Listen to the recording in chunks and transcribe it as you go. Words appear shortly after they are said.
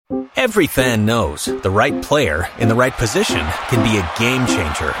Every fan knows the right player in the right position can be a game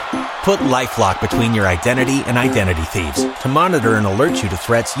changer. Put LifeLock between your identity and identity thieves to monitor and alert you to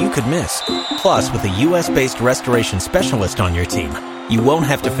threats you could miss. Plus, with a U.S.-based restoration specialist on your team, you won't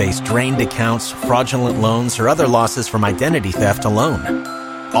have to face drained accounts, fraudulent loans, or other losses from identity theft alone.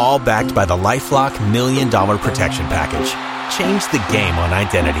 All backed by the LifeLock $1 Million Protection Package. Change the game on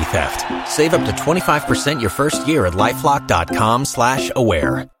identity theft. Save up to 25% your first year at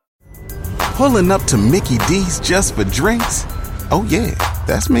LifeLock.com/aware. Pulling up to Mickey D's just for drinks? Oh yeah,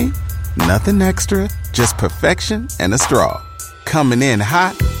 that's me. Nothing extra, just perfection and a straw. Coming in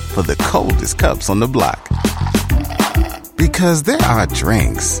hot for the coldest cups on the block. Because there are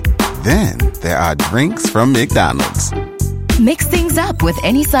drinks. Then there are drinks from McDonald's. Mix things up with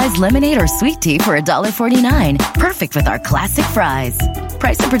any size lemonade or sweet tea for $1.49. Perfect with our classic fries.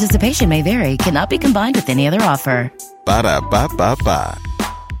 Price and participation may vary. Cannot be combined with any other offer. Ba-da-ba-ba-ba.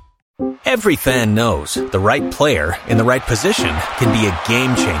 Every fan knows the right player in the right position can be a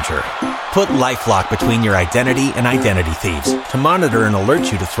game changer. Put LifeLock between your identity and identity thieves to monitor and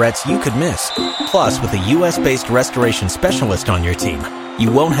alert you to threats you could miss. Plus, with a U.S.-based restoration specialist on your team,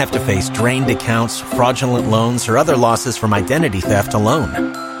 you won't have to face drained accounts, fraudulent loans, or other losses from identity theft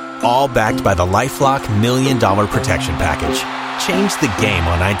alone. All backed by the LifeLock $1 Million Protection Package. Change the game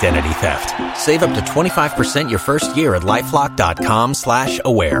on identity theft. Save up to 25% your first year at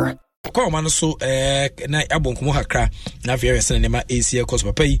LifeLock.com/aware. Kwa mano so na abonkomo hakra na afia sene nema AC course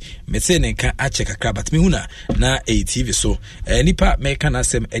papa yi mete ne nka ache kakra but me huna na TV so nipa meka na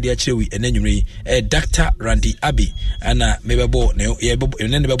asem ede achirewi enanwumre Dr. Randy Abi ana mebebo ne yebebo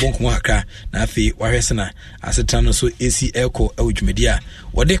ne bebo nkomo hakra na afi wahwese na asetan no so AC Eco awudwumedi a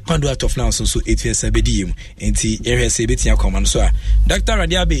wode kwando out of now so ATS bedi yim enti ehwese betia kwa mano so a Dr.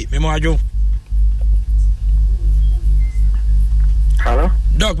 Randy Abi memo adwo. Hello?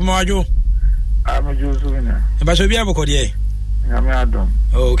 Doc, Majo. I'm a Josuna. But you'll be able to get Yamiadum.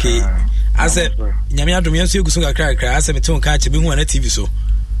 Okay. I said, Yamiadum, yes, you could crack. I said, to catch me on a TV so.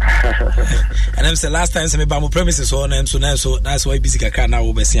 And I'm saying last time, some Bamboo premises on them, so now, so that's why busy car now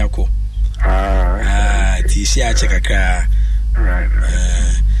over Siako. Tisha check a car. Right.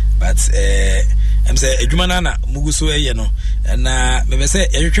 But, I'm saying, Jumanana, Mugusu, you know, and maybe say,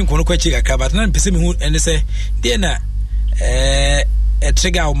 everything can quite check a car, but not pissing me and they say, dear. A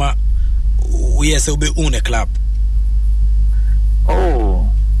trigger we are so be own a club. Oh,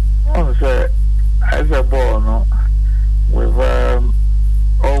 so as a ball, no, we've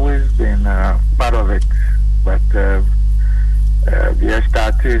always been part of it, but we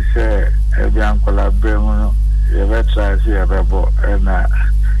started every uncle Abramo, ever tried here, and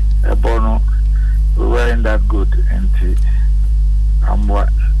a bono, we weren't that good into what,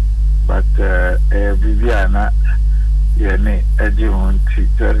 but Viviana. Yene ejunti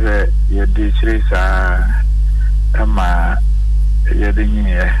tere yedi chrisa ama yedi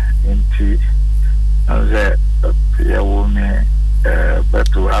nye inti anze yawumi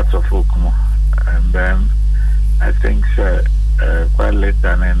betu out of Okumo, and then I think quite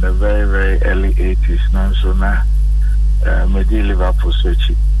later in the very very early 80s non so na medi Liverpool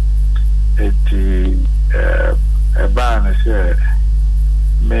switch eti ban say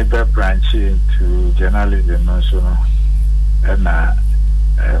maybe branch into journalism non so no. And I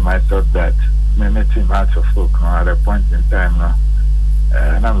thought that many team out of folk at a point in time now,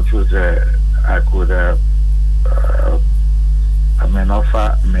 and I'm sure I could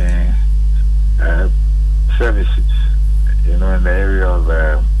offer me services, you know, in the area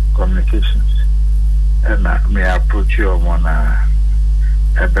of communications, and may approach you on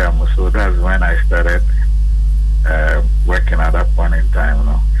so that's when I started working at that point in time, you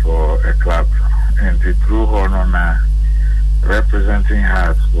know, for a club, and through on representing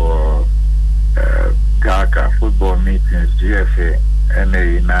her for GACA football meetings, GFA,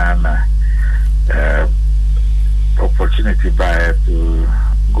 NA, opportunity by to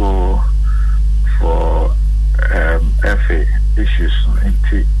go for FA issues.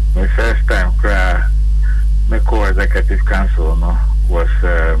 My first time my co-executive council was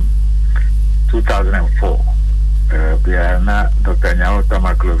 2004. We are now Dr. Nyauta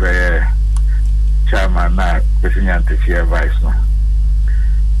Maklove chairman now, President Vice no.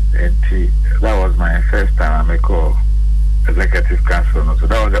 And that was my first time I call executive council no. So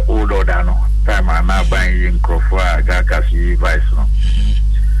that was the old order no. Time I now buying in Crawford Gaka Vice no.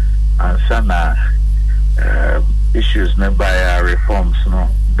 And some issues no by reforms no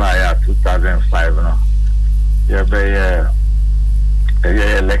by 2005 no. Yeah, by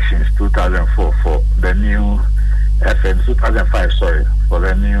elections 2004 for the new FA 2005 sorry for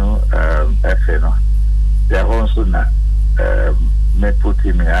the new FA no. They are also me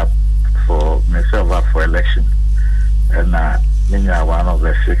putting me up for myself for election, and me one of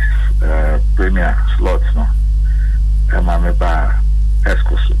the 6 premier slots, no. And I'm by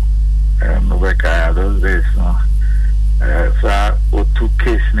Ashgold, and those days, no. So, 2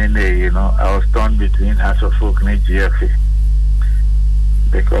 cases, you know, I was torn between House of Folk and GFA.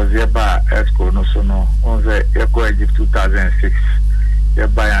 Because by Ashgold, no, so no, on the Eco Egypt 2006,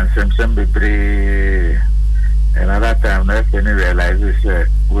 by and Simpson Bebre. And at that time, I realized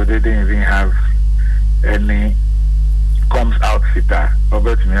we didn't even have any comes outfitter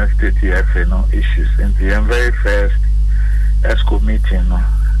over to New State GFA, no issues. In the very first Ashgold meeting, no,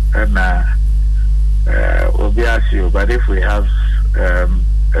 and we'll be asked you, but if we have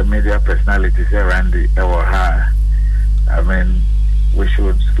a media personalities around the I mean, we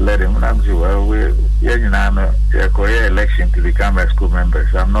should let him know. Well, we're election to become Ashgold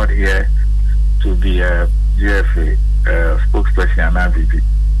members. I'm not here to be a GFA spokesperson and AVP.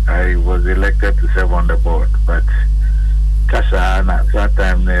 I was elected to serve on the board, but Kasa at that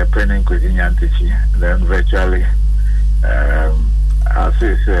time the penning then virtually I'll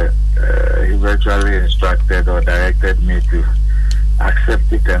say he virtually instructed or directed me to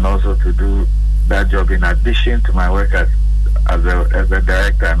accept it and also to do that job in addition to my work as a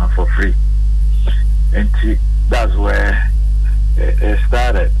director and for free. And that's where it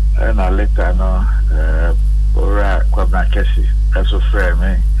started. And I later know Ora Kwabna Keshi also frame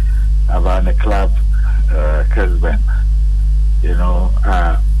me about the club Kesben. You know,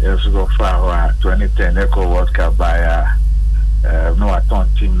 also go for 2010 Eco World Cup by no aton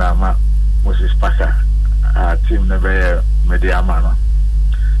team Nama Moses Parker team never media man.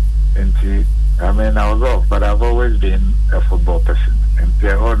 And I mean I was off, but I've always been a football person. And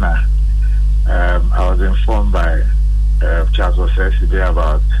the honor I was informed by Charles Osesi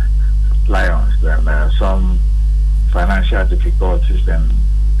about Lions and some financial difficulties and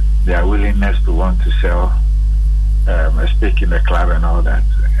their willingness to want to sell a stake in the club and all that.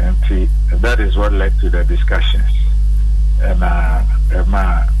 And that is what led to the discussions. And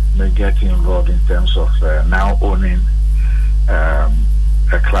me getting involved in terms of now owning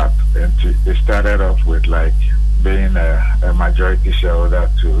a club. And it started off with like being a majority shareholder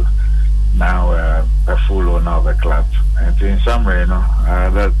to now a full owner of a club. And in summary, you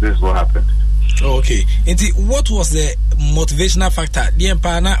know, this is what happened. Okay. And what was the motivational factor? The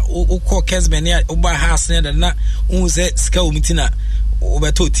empana uko Kesbenia uba hasne da na unze ska umitina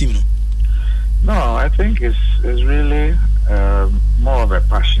ubeto team no. No, I think it's really more of a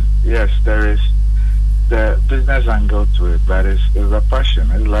passion. Yes, there is the business angle to it, but it's a passion.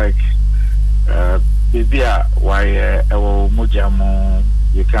 It's like bibia why mujamo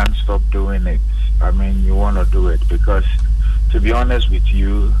you can't stop doing it. I mean, you want to do it because, to be honest with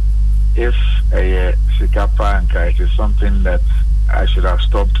you, if a Sikapa and it is something that I should have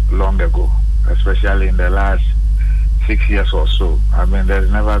stopped long ago, especially in the last 6 years or so. I mean, there's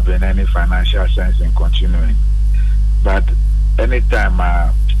never been any financial sense in continuing. But anytime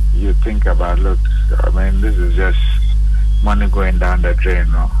you think about, look, I mean, this is just money going down the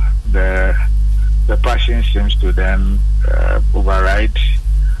drain. No? The passion seems to then override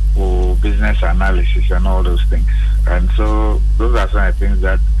business analysis and all those things. And so those are some of the things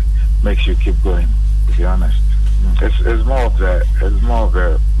that makes you keep going, to be honest. It's more of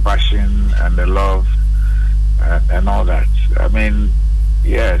the passion and the love and all that. I mean,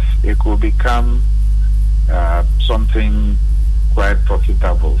 yes, it could become something quite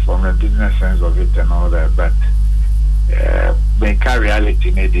profitable from a business sense of it and all that, but make a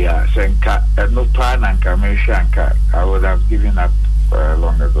reality media no plan and I would have given up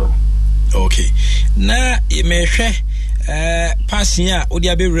long ago. Okay. Na imehwe passion ya odi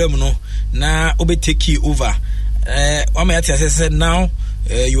abewrem no na obe take you over. Said now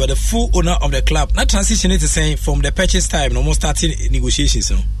you are the full owner of the club. That transition is saying from the purchase time, almost starting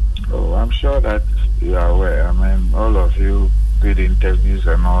negotiations. No? Oh, I'm sure that you are aware. I mean, all of you did interviews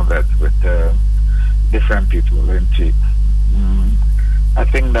and all that with different people. And I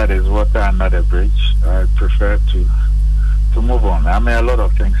think that is water under the bridge. I prefer to move on. I mean, a lot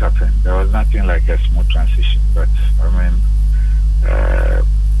of things happened. There was nothing like a smooth transition, but I mean,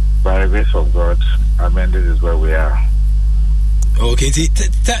 by the grace of God, I mean, this is where we are. Okay,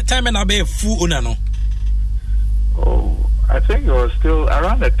 time and I'll be a full owner, no? Oh, I think it was still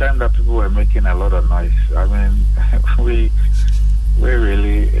around the time that people were making a lot of noise. I mean, we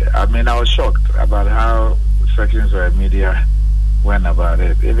really, I mean, I was shocked about how sections of media went about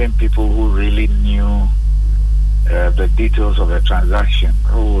it. Even people who really knew the details of the transaction,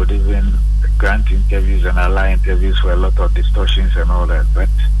 who would even grant interviews and allow interviews for a lot of distortions and all that. But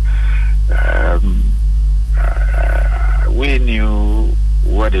we knew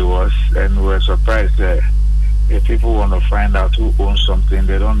what it was, and we were surprised that if people want to find out who owns something,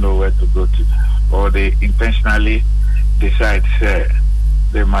 they don't know where to go to, or they intentionally decide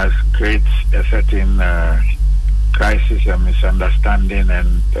they must create a certain crisis and misunderstanding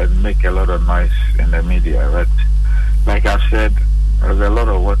and make a lot of noise in the media. But like I've said, there's a lot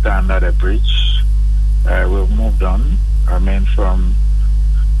of water under the bridge. We've moved on. I mean, from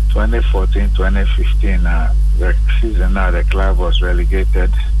 2014, 2015, the season now, the club was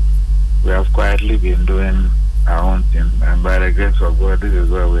relegated. We have quietly been doing our own thing, and by the grace of God, this is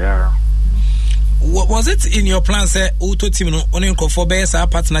where we are. Was it in your plan, say, auto team on for best our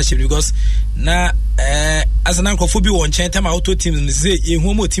partnership? Because now, as an uncle for you on Chantam auto team, say, in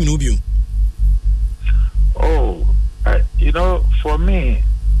homo team nubium. Oh, you know, for me,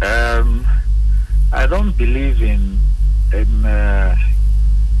 I don't believe in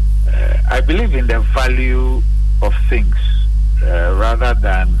I believe in the value of things rather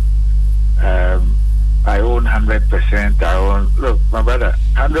than I own 100%. I own, look, my brother,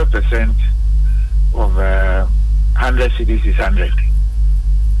 100% of 100 cities is 100.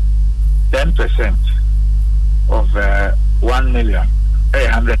 10% of 1 million,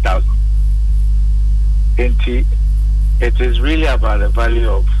 100,000. It is really about the value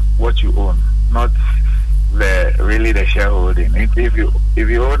of what you own, not the shareholding. If you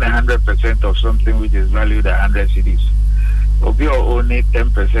own 100% of something which is valued at 100 cities, or you own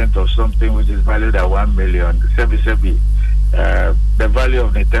 10% of something which is valued at 1 million, the value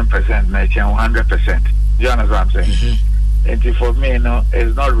of the 10% makes 100%. Do you understand what I'm saying? Mm-hmm. And for me,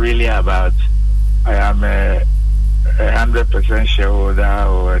 it's not really about I am a 100% shareholder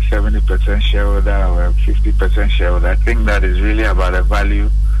or a 70% shareholder or a 50% shareholder. I think that is really about the value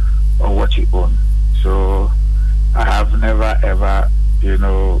of what you own. So I have never ever,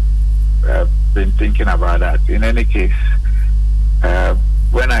 been thinking about that. In any case,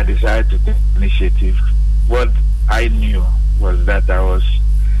 when I decided to take initiative, what I knew was that I was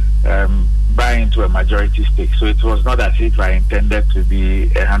buying into a majority stake. So it was not as if I intended to be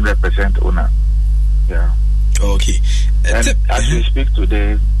 100% owner. Yeah. Okay. And as we speak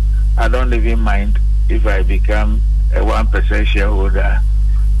today, I don't even mind if I become a 1% shareholder,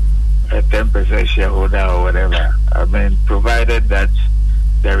 a 10% shareholder, or whatever. I mean, provided that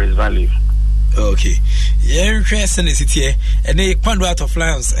there is value. Okay. Yeah, interesting is it here. And they quando out of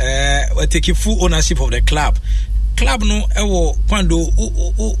lands, we take full ownership of the club. Club no, quando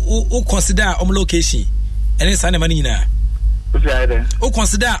who consider location, and it's an money na. Who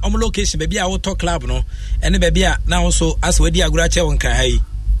consider location, baby, I will talk club no, and the baby now also as we di agurache on kai.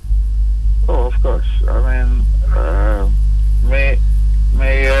 Oh, of course. I mean,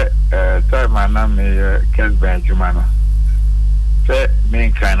 time and I'm a Kesben Jumano. Say,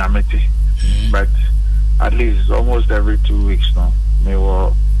 main kind of meeting. But at least almost every 2 weeks now, me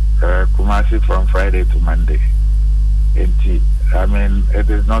will Kumasi from Friday to Monday. I mean, it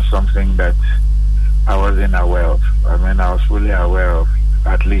is not something that I wasn't aware of. I mean, I was fully aware of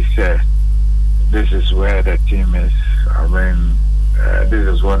at least this is where the team is. I mean, this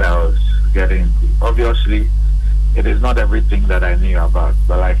is what I was getting into. Obviously, it is not everything that I knew about.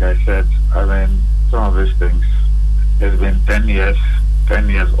 But like I said, I mean, some of these things, it's been 10 years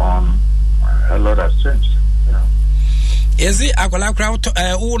on. A lot has changed. Is it Akola crowd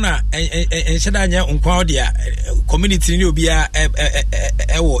owner and Shadanya Uncaudia community new be a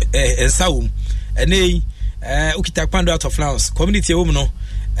sound and a Ukita Pando out of Flowers community woman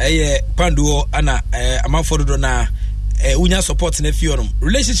a Panduo Anna a man for Dona Unya supporting a few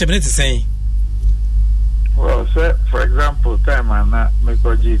relationship is saying. Well, sir, for example, time and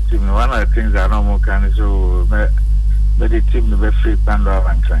Mekoji team, one of the things I know can so the team to be free Pando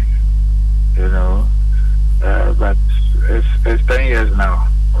and trying. But it's 10 years now.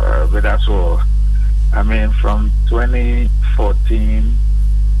 But that's all. I mean, from 2014,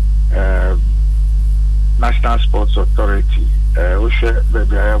 National Sports Authority,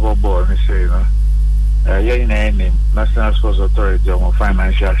 National Sports Authority on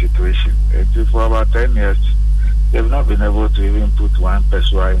financial situation. For about 10 years, they've not been able to even put one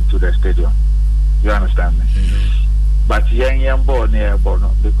person into the stadium. You understand me? Mm-hmm. But young board near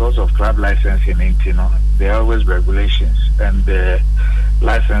Bono, because of club licensing, there are always regulations, and the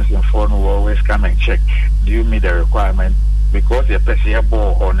licensing phone will always come and check. Do you meet the requirement? Because the person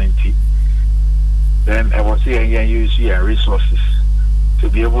board on it, then I was here use and resources to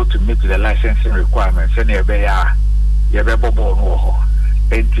be able to meet the licensing requirements. And over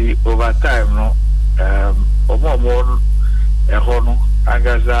time,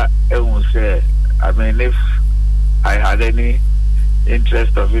 I mean, if I had any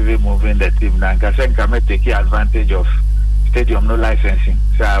interest of even moving the team, now I can take advantage of stadium no licensing.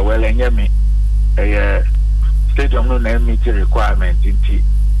 So well, and me stadium no name meeting requirement. You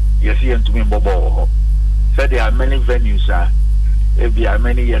see, to me, Bobo. So there are many venues.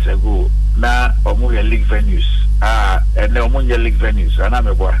 Many years ago. Now, Omuya league venues. And the Omuya league venues. And I'm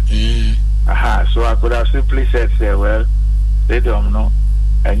a boy. So I could have simply said, well, stadium no,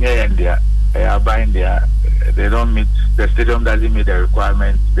 and they are buying there. They don't meet, the stadium doesn't meet the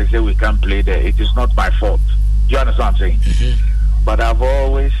requirements. They say we can't play there. It is not my fault. Do you understand what I'm saying? But I've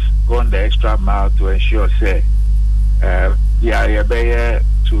always gone the extra mile to ensure, say, you're there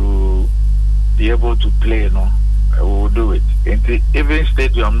to be able to play, we will do it. Even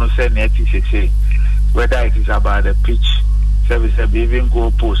stadium, no say TCC, whether it is about the pitch, service, even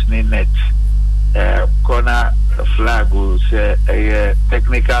goal post, net, corner flag, will say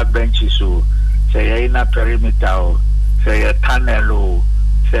technical benches, say in a perimeter, say a tunnel,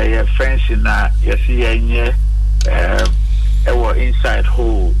 say a fence in a inside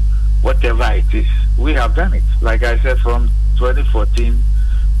hole, whatever it is, we have done it. Like I said, from 2014.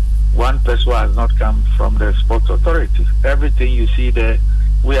 One person has not come from the sports authority. Everything you see there,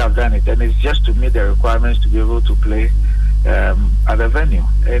 we have done it, and it's just to meet the requirements to be able to play at the venue.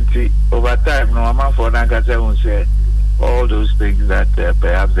 And over time, no amount for Nagata will say all those things that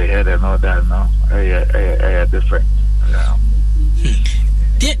perhaps they had and all that. No, are different.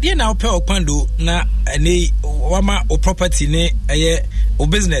 Dear now, Pel Pandu na any wama o property ne o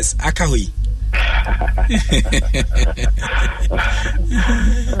business akahui.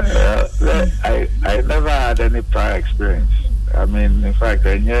 I never had any prior experience. I mean, in fact,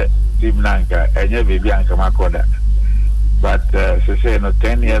 I knew Team Nanka, I knew Baby Anka Makoda. But, say,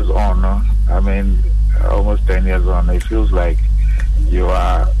 10 years on, I mean, almost 10 years on, it feels like you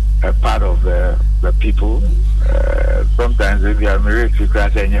are a part of the people. Sometimes, if you are married, you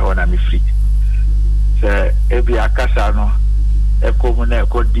can say, you're on free. So, if you are Casano,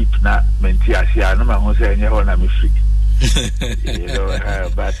 deep na mentiasia no man say me free.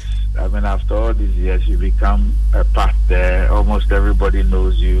 But I mean, after all these years, you become a part there. Almost everybody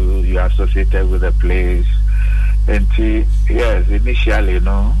knows you. You are associated with the place. And yes, initially,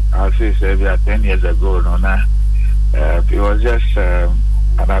 I'll say 10 years ago, it was just an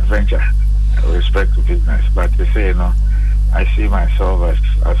adventure with respect to business. But to say, I see myself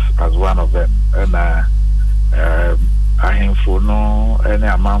as one of them, and ahemfo no any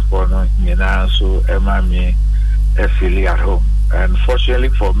amount for no nyina so ema me feel at home. And fortunately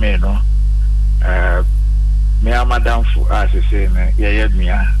for me, me madam for as say na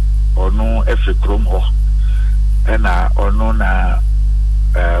me ono every krom ho and ono na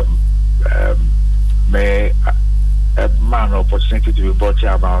me a man opportunity to be bought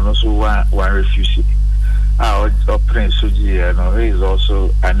about no so one refugee our prince Suji, he is also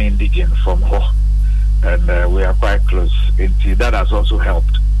an indigent from Ho. And we are quite close. And that has also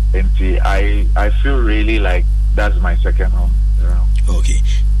helped. And I feel really like that's my second home. Okay.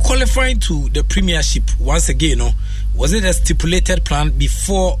 Qualifying to the Premiership, once again, was it a stipulated plan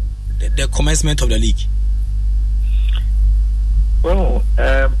before the commencement of the league? Well,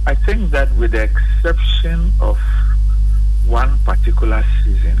 I think that with the exception of one particular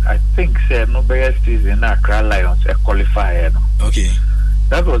season, I think no better season Accra Lions a qualifier. Okay.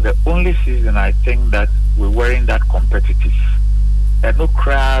 That was the only season I think that we weren't that competitive. And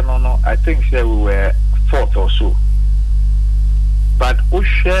no, I think we were fourth or so. But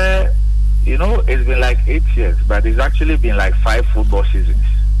Ushe, it's been like 8 years, but it's actually been like 5 football seasons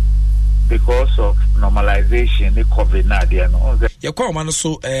because of normalization, the COVID-19. You call man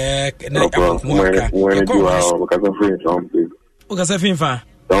so don't play. No problem. When you are because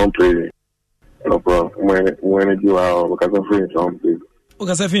of free some people.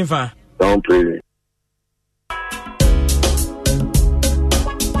 Don't play.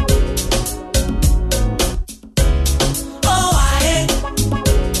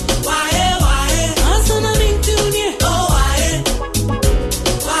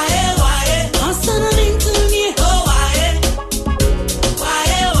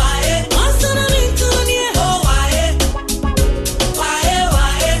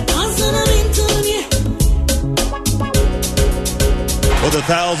 For the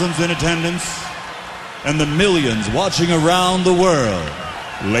thousands in attendance and the millions watching around the world,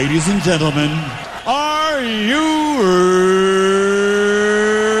 ladies and gentlemen, are you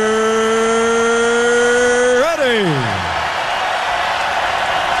ready?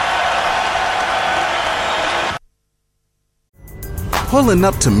 Pulling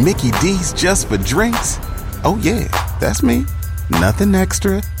up to Mickey D's just for drinks? Oh yeah, that's me. Nothing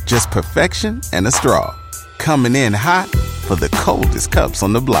extra, just perfection and a straw. Coming in hot for the coldest cups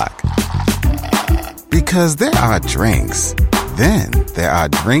on the block. Because there are drinks. Then there are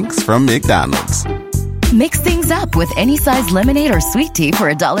drinks from McDonald's. Mix things up with any size lemonade or sweet tea for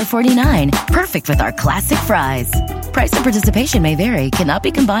 $1.49. Perfect with our classic fries. Price and participation may vary. Cannot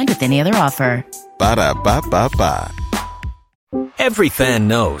be combined with any other offer. Ba-da-ba-ba-ba. Every fan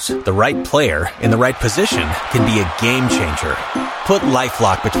knows the right player in the right position can be a game changer. Put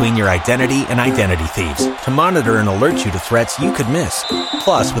LifeLock between your identity and identity thieves to monitor and alert you to threats you could miss.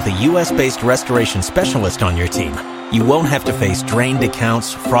 Plus, with a U.S.-based restoration specialist on your team, you won't have to face drained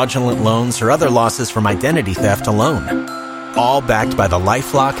accounts, fraudulent loans, or other losses from identity theft alone. All backed by the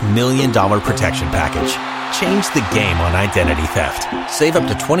LifeLock $1 Million Protection Package. Change the game on identity theft. Save up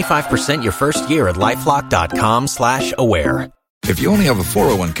to 25% your first year at LifeLock.com/aware. If you only have a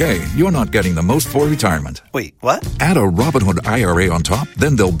 401k, you're not getting the most for retirement. Wait, what? Add a Robinhood IRA on top,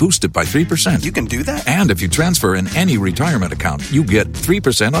 then they'll boost it by 3%. You can do that? And if you transfer in any retirement account, you get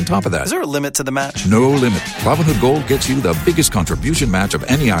 3% on top of that. Is there a limit to the match? No limit. Robinhood Gold gets you the biggest contribution match of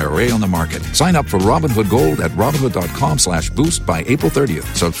any IRA on the market. Sign up for Robinhood Gold at Robinhood.com/boost by April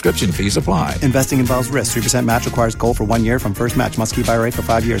 30th. Subscription fees apply. Investing involves risk. 3% match requires gold for 1 year from first match. Must keep IRA for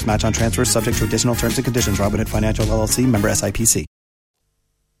 5 years. Match on transfers subject to additional terms and conditions. Robinhood Financial LLC, member SIPC.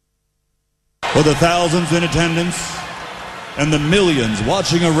 For the thousands in attendance and the millions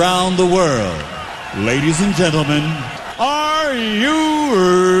watching around the world, ladies and gentlemen, are you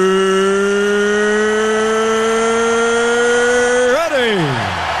ready?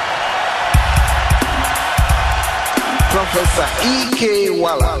 Professor E.K.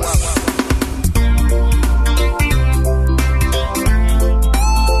 Wallace.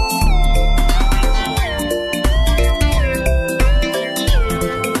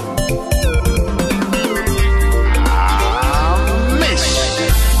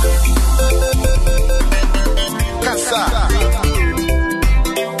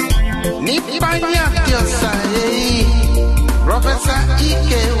 Professor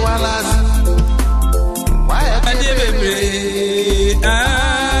E.K. Wallace.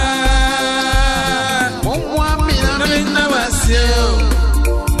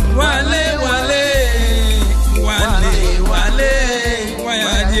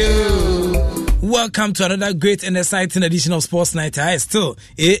 Welcome to another great and exciting edition of Sports Night. I still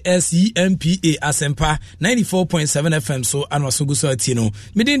ASEMPA Asempa 94.7 FM. So Anwasungu so Atino.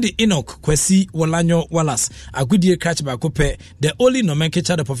 Midin the Enoch Kwesi Wolanyo Wallace. A good year catch back up. The only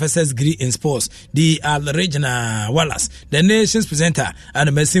nomenclature the professor's degree in sports. The Regina Wallace, the nation's presenter, and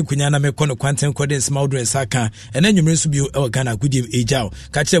the Messi Kunyana Mekono Quantum Codens Maudre and Saka, and then you may be Ghana good year Ejao.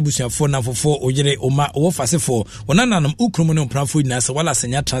 Catch a bush for now for 4 Oyere Oma or Fase 4. Wananam Ukrumono Pramfood Nasa Wallace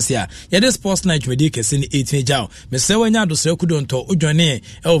and Yatrasia. Yet Sports Night medicus in 8 jao. Mr. Wanya do Sekudonto, Ujone,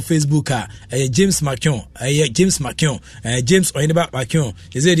 Facebook, James Macion, James Macion, James Oinaba Macion.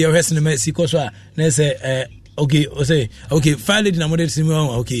 Is it your rest in the Mexico? Okay, file it in a model simon.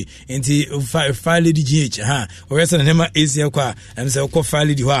 Okay, into file it GH, or rest of the name is your car, and so call file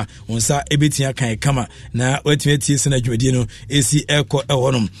it on sa ebitia can come. Now, what me tis in a Judino, AC Echo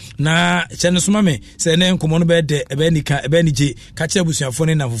Elonum. Now, Chanasumame, say name come on bed, Ebenica, Ebeniji, catch up with your phone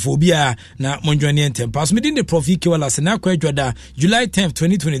and phobia. Now, Monjani and Tempas, meeting the Profi Kiwalas and Aquajada, July 10th,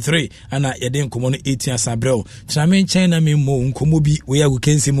 2023, and I didn't come on 18 Sabro. Tramin China me moon, Kumubi, where we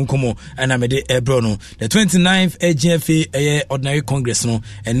can see Munkomo, and I'm a day Ebrono. The 29th GFA Ordinary Congress no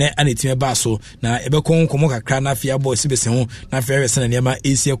ene anetime baso na ebekon komo kakra na fia boy sibese ho na fia resen na ma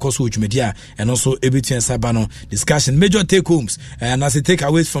AC koso dwumedia eno so ebetuen saba no discussion major take homes and as a take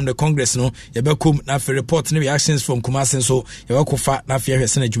aways from the Congress no yebekom na fia report na reactions from Kumasi so yebekofa na fia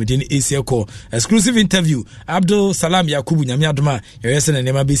resen na dwumedia ni AC ko exclusive interview Abdul Salam Yakubu nyame adoma resen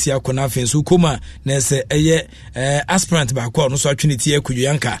na ma besi akọ na fia so koma na se aspirant ba ko no so atweneti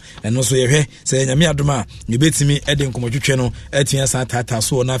akuyanka eno so yehwe se nyame adoma betimi eden komotwetwe no etua sa tata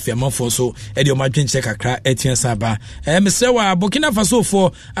so na afia manfo so ede o madwenche kakra etua sa ba mesrewa Burkina Faso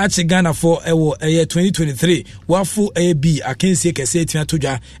for achi Ghana for ewo 2023 wafu B akensie kese etua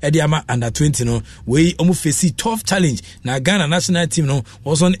todwa ede ama under 20 no we omu face tough challenge na Ghana national team no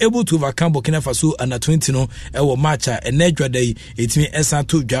was unable to overcome Burkina Faso under 20 no ewo match a enedwa dai etimi esa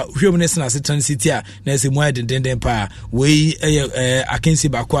todwa hwem ne na Setan City a na ese mu adenden pa we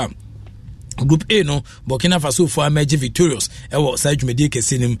akensie ba kwa Group A no Burkina Faso for emerge victorious side media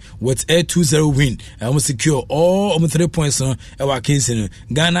kesim with a 2-0 win almost secure all 3 points no case no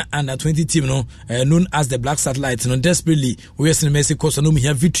Ghana under 20 team no known as the Black Satellites no desperately we are in Mexico so no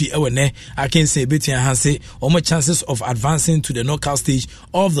here victory ne I can say betia hanse almost chances of advancing to the knockout stage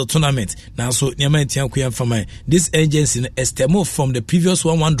of the tournament now so nyama tian kuya from this agency estemo from the previous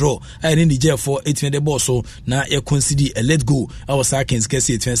 1-1 draw and in the jail for 8 the ball so now you consider a let go our seconds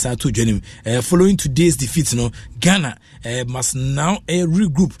kesi 22 joining following today's defeat, Ghana must now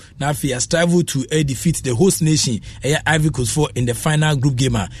regroup. Now, if strive to defeat the host nation, Ivory Coast for in the final group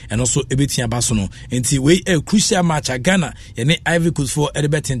game, and also Ebetia Basono. Until we a crucial match at Ghana, and Ivory Coast for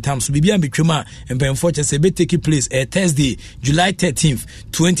Edebet terms. Bibian Bikruma and Ben Fortress taking place Thursday, July 13th,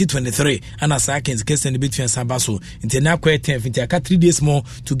 2023. And as I can guess in the between Sambaso, until now, 10th, until 3 days more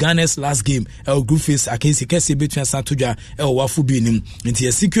to Ghana's last game. Our group face against Kesi between Santuja, El Wafu Binim, until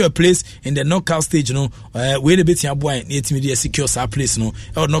a secure place in the knockout stage, where the betting boy, 8 media secure place,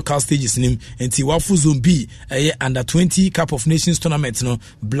 El knockout stages in him, until Wafu Zone B, under 20 Cup of Nations tournament,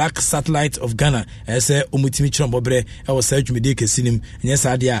 Black Satellite of Ghana, as a Umutimichon Bobre, I was Serge Medeke Sinim, yes,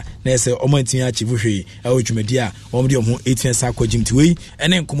 Adia, Nessa, Omantia Chivushi, El Jumedia, Omdium, 18 Sako Jim Tui,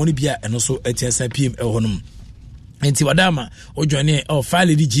 and then Comunibia, and also 18 PM El Honum. Enti wadama ojoane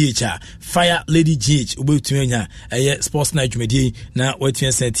Fire Lady GH obetumenya sports night dwumadi na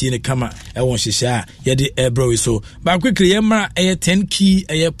wetuen senti ne kama won hyehyɛ yede ebro so ba quickly yemra 10 key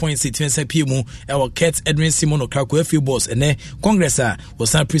points etuen pm Kurt Edwin SimonOkrako FA boss ene Congress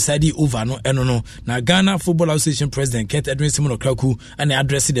was presiding over no na Ghana Football Association President Kurt Edwin SimonOkrako and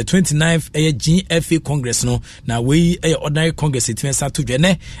address the 29th GFA Congress na we ordinary Congress etuen to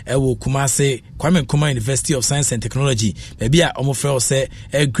dwene Kumase Kwame Nkrumah University of Science and Technology maybe a omofrel say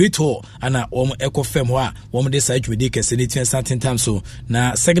a great hall and eco firm wa this side we take a certain time so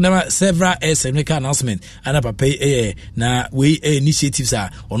na several significant announcement and papa na we initiatives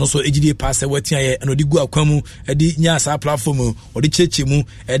are also AGD pass wetin and odi gu akwamu edi nya sa platform odi cheche mu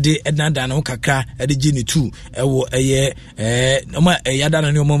edi ednada na kakra edi gini 2 ewo oma yada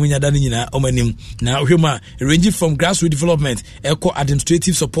na omo nyada nyina omanim na hwema ranging from grassroots development eco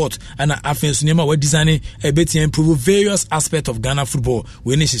administrative support and affairs nema we designing beti improve various aspects of Ghana football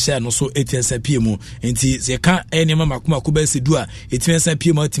we ni share no so 18 PM enti ze ka enema makuma kuba sedu a 18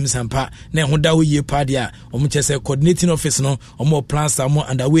 PM team sampa na ho da wo ye pade a omo chese coordinating office no omo plans am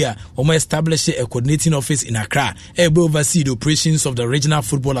underway a omo establish a coordinating office in Accra able oversee the operations of the Regional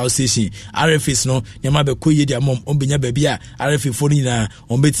Football Association RFS no nyama be koye dia mom ombenya ba bia RFS fo ni na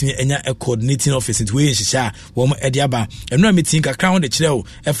ombetimi enya a coordinating office enti we hyehyɛ wo mo ede aba eno a meeting kakra ho de kyerɛ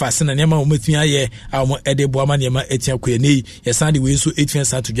efa se na nyama ometumi aye a omo ede boama nyama etia koye yesande we so 8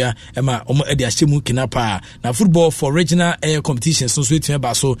 Saturday ema omo ede ahyemu kinapa na football for regional competitions so 8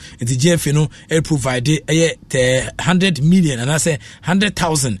 ba so enti GFA no provide 100 million and I say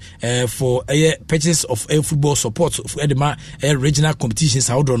 100,000 for purchase of football support for edema regional competitions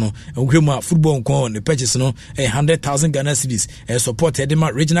how do no ngwema football nko the purchase no 100,000 Ghana cedis support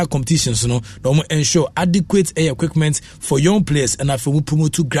edema regional competitions no do ensure adequate equipment for young players and for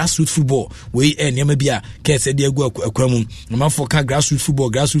promote grassroots football we nyama bia kese de agu akwamu na for ka grassroots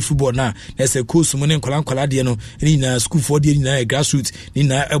football na ese course mo ne nkola de no ni na school for de ni na grassroots ni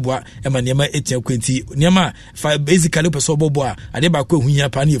na eboa ema nyama etia kwenti nyama basically person bobo a ade ba ko hunya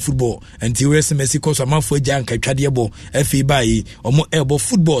pa na football anti we SMS course amanfo agya nka twade ebo FA bai omo ebo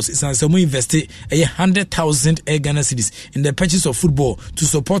footballs isanse mo invest 100,000 Ghana cedis in the purchase of football to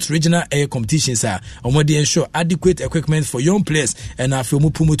support regional competitions omo dey ensure adequate equipment for young players and after mo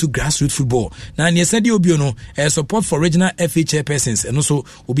promote grassroots football na ne said obi no support for regional FA chairpersons and also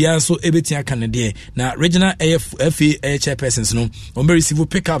obi also ebetia Canada na regional FA chairpersons no omo receive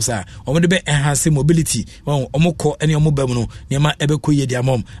pickups omo de be enhance mobility omo ko ene omo bam no nyama ebeko ye dia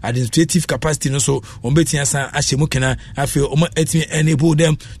mom administrative capacity no so omo betia san ahyemu kena after omo etimi enable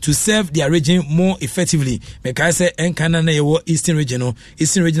them to serve their region more effectively make I say enkana na yewo Eastern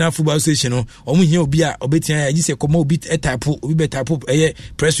Regional Football Association no omo hia obi a obetia ya gise komo obi type obi be type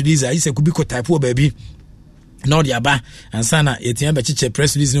press release a gise kubi ko type o baby no dia ba ansana yetia be chiche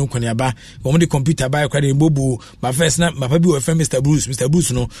press release no kwani aba wo de computer ba kwa de mbobu ma first na ma pa bi wo friend Mr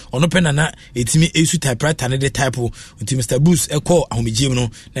Bruce no ono pena na etimi esu typewriter ne de type unti Mr Bruce ekọ ahomegiem no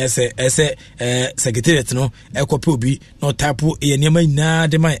na ese secretariat no ekọ pe obi no type e niam ina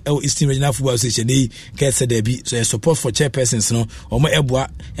de man Eastern Regional Football Association dey ke se da bi so support for chairpersons no omo eboa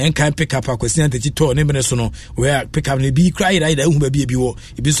enkan pick up akwesi antachi to ne bene so no where pick up ne bi cry da hu ba bi wo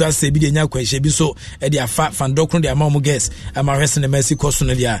ebi so ase bi de nya kwanhye bi so e de afa doctor the amount guess am arresting the Messi cost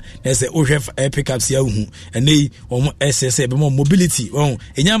no dia na say o hwef pickups ya hu ene o ss be more mobility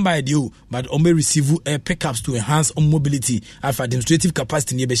enyam by the but o may receive pickups to enhance on mobility after administrative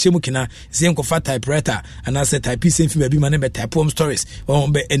capacity ne be shemu kina say enkofa typewriter and I say type same film be man be type home stories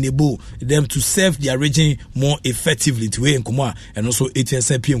be enable them to serve their region more effectively to way enkomo and also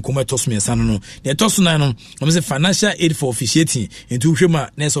 18 PM enkomo toso me san no ne toso na no say financial aid for officiating into hwema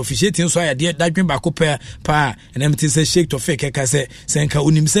na officiating so ya de dadwen ba ko pa saa enam te say shake to fake ka say senka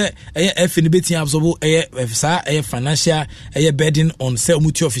unim say FA ni beti absorb saa financial burden on say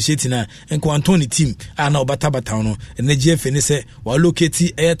mutual officiating na enko Antony team na obata no na GFA ni say wa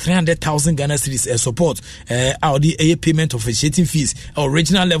locate 300,000 Ghana cedis support the payment of officiating fees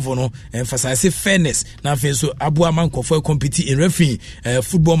original level no emphasize fairness na fe so aboa man kofo compete in referee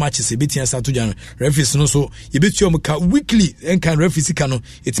football matches beti start to jan referees no so ye beti ka weekly enkan referee ka no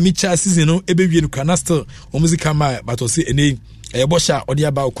etimi cha season no ebewie no kana still omuzika ma but o say ene Bosha or the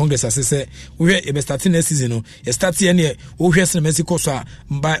about Congress as I say, we are starting next season. You start here near Ocean Mexico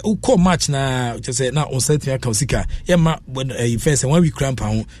by Uko match na just say now on Saturday Kausika. Yama when a first and 1 week cramp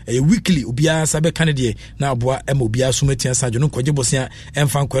a weekly Ubia Sabe Canada now Boa Mobia Sumetian Sajon Kojibosia and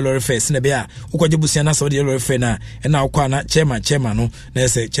Fanquelo Face Nebea Ukojibusiana Saudi Refena and now Kwana chairman no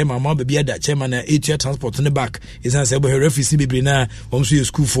say chairman Mobia that chairman 8-year transport on the back is answer her refugee Bibrina Omsu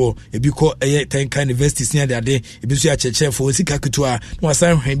school for a Buko a 10 kind universities near that day if you see a chair for Sika kutua no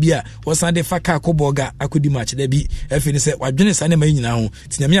asan hwan bia wasan de faka akoboga akodi match da bi efi ni se wadwene sane ma nyina ho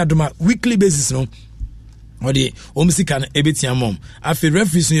tinyame adoma weekly basis no odi omusika na ebetia mom afi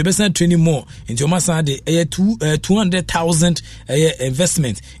referees no yebesa training more into omasa de 200,000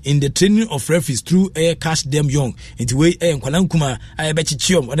 investment in the training of referees through cash them young into way nkwala nkuma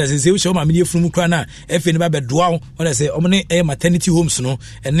ayebechichiom what does say we show ma me funu kra na efi ni ba bedoa what does say omne maternity homes no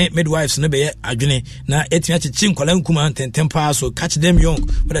ene midwives no be adwene na etia chichi nkwala nkuma tentempa so catch them young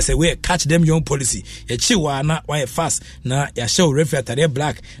what does say we catch them young policy ye chiwa na why fast na ya show referee atare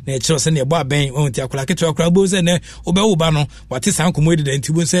black na ye chiro se ne bo aben won ti akola keto boze ne obewo no wate san komo edi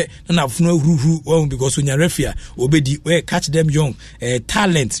denti bo se na afuno huru won because onya refia obedi we catch them young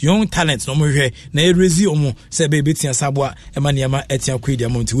young talent no mo hwe na erezi omo se be betia saboa emaniama etia kwedi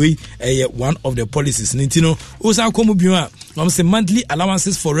amount we one of the policies nintino o san komo biwa no say monthly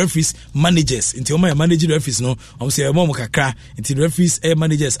allowances for referees managers into my managing referees no say mo kakra into referees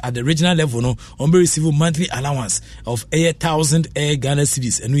managers at the regional level no be receive monthly allowance of 1,000 Ghana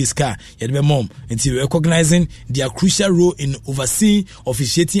cedis and we ska yet be mom into recognize their crucial role in overseeing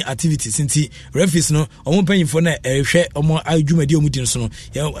officiating activities inti referees no omo panyin for na ehwe omo adwumadi omudi so no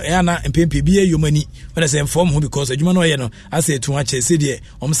ya na mpempe bia yomani when I say inform home because adwuma no ye no ase etu ache say de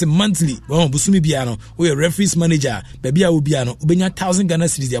omo say monthly omo busumi bia no we referees manager bia bia no ubenya 1,000 Ghana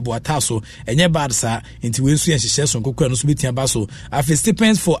cedis ya boata so enye bad sa inti we nsu yenhyehyɛ so kokora no so betia ba so afi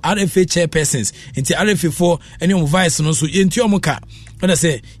stipends for RFA chairpersons inti RFA for any omo vice no so yenti omo ka when I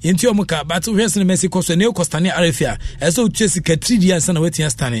say yenti omo ka but we hwese no Mexico so ne Costane RFA eso chesi ka 3 years na wetia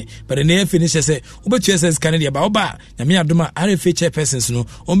stane but the finish say ubetu SS Canada ba oba na me adoma RFA chairpersons no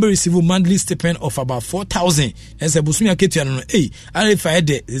on receive monthly stipend of about 4,000 and say busumi aketua no RFA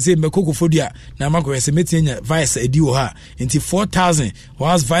de say mekoko fodia na mako hwese metia vice edi wo ha inti 4,000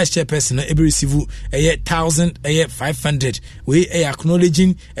 whilst vice chairperson no ebe receive 1,500 we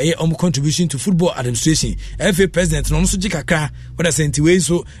acknowledging contribution to football administration FA president no so jikaka what I say inti we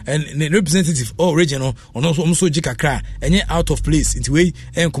so and representative all regional on also jikakra enye out of place into way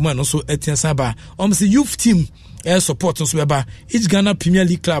enkoma no so etian saba say youth team support no so beba each Ghana Premier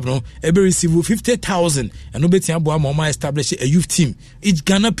League club no ebe receive 50,000 and obetia boa ma establish a youth team each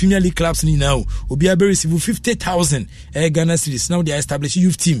Ghana Premier League clubs ni now obi ebe receive 50,000 Ghana cedis now they establish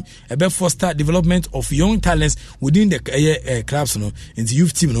youth team ebe foster development of young talents within the clubs no into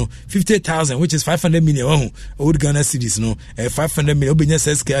youth team no 50,000 which is 500 million old Ghana cedis no 500 million obenya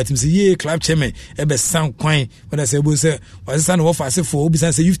says team say yeah club chairman ebe san kwan what I say bo say was san wo fase for obi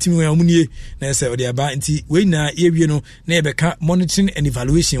san say youth team we amunie na say odi aba nti we na ewie no na ebeka monitoring and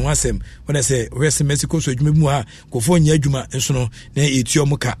evaluation wasem when I say where's Mexico so adwuma mu ha kofo nya adwuma nso no na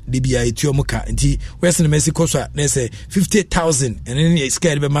etiomuka de bia etiomuka nti where's Mexico so na say 50,000 and then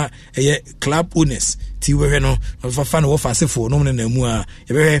scared be ma club owners ti we no fa no wo fase for no na mu a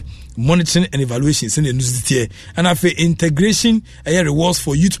ebe monitoring and evaluations in the university and after integration rewards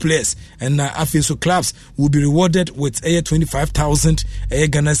for youth players and after so clubs will be rewarded with 25,000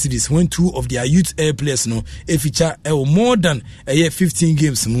 Ghana cedis when 2 of their youth players no feature more than 15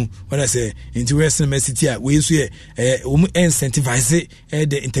 games mu what I say into Western University we so incentivize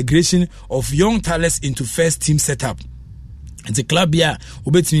the integration of young talents into first team setup. And the club here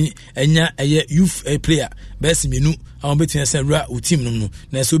obetimi enya youth player best menu between say ra team no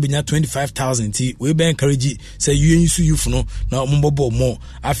na so benya 25,000 ti we be encourage say youth no na ombobo more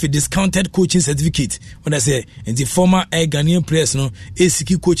after discounted coaching certificate when I say in the former Ghanaian players no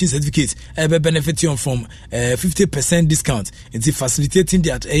ACK coaching certificate be benefiting from 50% discount in the facilitating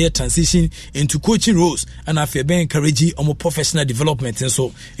their transition into coaching roles and after be encourage professional development and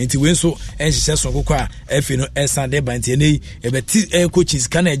so into when so enhyehyɛ so kokwa no esande banti nei coaches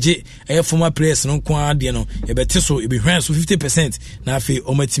can former players no kwa de no you better so it be hands so 50% na afi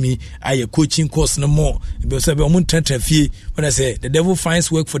omatimi aye coaching course no more be so be omo fie when I say the devil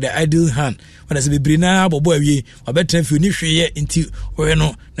finds work for the idle hand when I say be na bobo awie obetra fie ni hweye nti we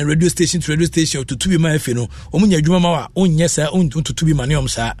no na radio station to radio station to be my afi no omo nya adwuma ma wa onye sa ontutu bi mane om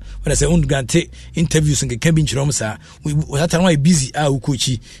sa when I say on grante interviews nke kan bi nchirom sa we that time busy a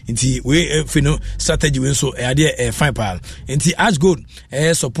coachi nti we fi no strategy we so ade fine pal nti Ashgold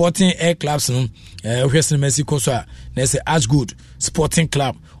supporting air clubs no Western Mexico so na say Ashgold Sporting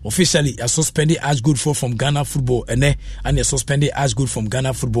Club officially suspended Ashgold from Ghana football and suspended Ashgold from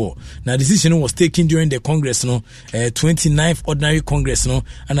Ghana football. Now decision was taken during the Congress 29th ordinary Congress and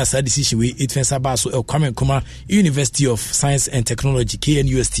as a decision we it fence about so Kwame Nkrumah University of Science and Technology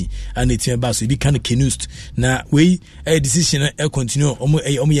KNUST and it about so be kind of kenused. Now we a decision continue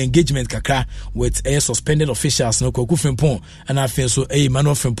engagement kakra with suspended officials no Koku Frimpong and I feel so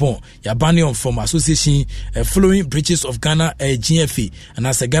Manuel Frimpong ya banned from association following breaches of Ghana GFA and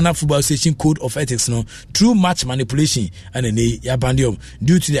as a Ghana Football Association Code of Ethics through match manipulation and yabandium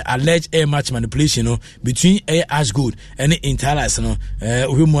due to the alleged air match manipulation between Ashgold and Intalas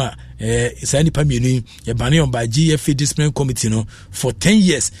Sani Pamini yabandium by GFA Disciplinary Committee for 10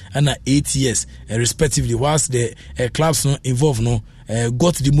 years and 8 years respectively, whilst the clubs involved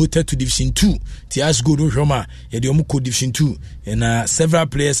got demoted to Division 2. The Ashgold Roma Yadiomuko Division 2 and several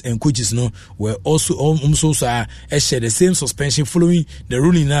players and coaches were also shared the same suspension following the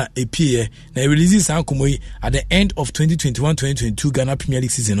ruling appear na releases Ankomoi at the end of 2021-2022 Ghana Premier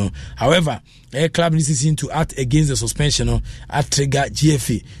League season. However, a club needs to act against the suspension at trigger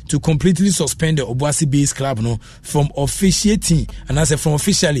GFA to completely suspend the Obuasi based club from officiating and as from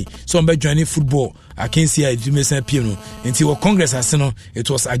officially some joining football. I can see it until Congress has it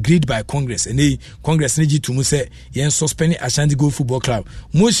was agreed by Congress and the Congress needed to say suspending Ashanti Gold Football Club.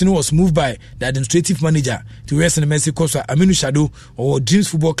 Motion was moved by the administrative manager to Western Mexico Aminu Shadow or Dreams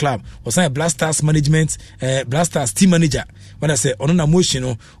Football Club or some Blasters management Blasters team manager. When I say on a motion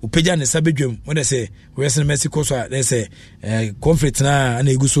upeja ne sabedwem when I say Western Mexico they say conflict na and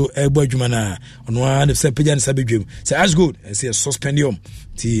eguso ebo adwuma na ono an say peja ne sabedwem say Ashgold say suspendium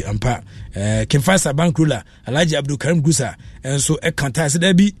ti ampa Kemfasa Bankrula Alhaji Abdul Karim Gusa and so e kanta say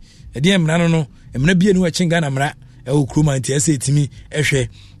da bi e de emra no emra bi enu achi Ghana mra e okruma nti ese etimi ehwe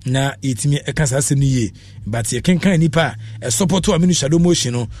na etimi ekasa asem ni ye but ye kenkan nipa e support to Aminu Shadow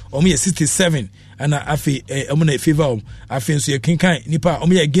motion no omo ye 67 ana afi omo na favor afi nso ye kenkan nipa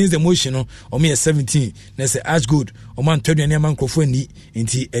omo ye against the motion no omo ye 17 na say Ashgold omo antwadu ne mankofo ani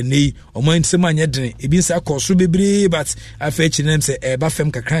nti enei omo nsem anya dene ebi nsa akoso bebre but afi echi nem say e ba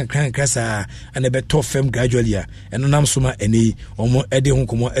fem kakran krasa ana be top fem gradually eno nam soma enei omo ede ho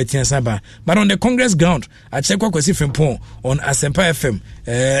komo atiansa ba but on the Congress ground a check kwasi Frimpong on Asempa FM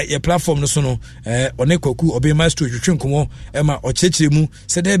your platform no so no one Kwaku obe master twetwe nkomo ema ochechiremu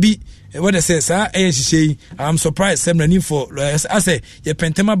se da bi what I say sir I'm surprised seminary for I say your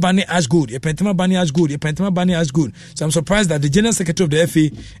pentema banning Ashgold so I'm surprised that the general secretary of the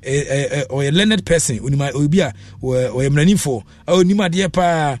FA or a learned person unima obia or emrani for nima de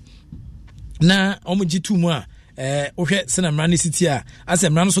pa na omojitu mu a ohwe sena mrani city a ase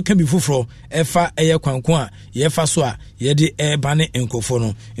mrani so kan bi foforo efa eye kwankon a ye fa so a ye de bane enkofo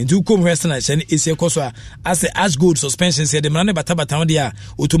no nti kom hwe sena hye ne ese koso a ase Ashgold suspension se de mrani bata de a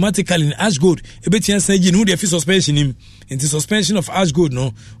automatically in Ashgold ebetian san gi no de fi suspension nim nti suspension of Ashgold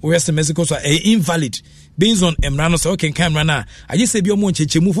no we hwe Mexico so invalid based on emrano so okay camera na aje se bi omo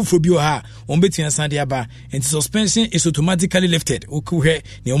nchechemu foforo bi o ha on betian san de aba nti suspension is automatically lifted okuhwe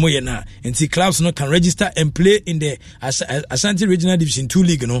ne omo ye na nti clubs no can register and play in the Ashanti Regional Division 2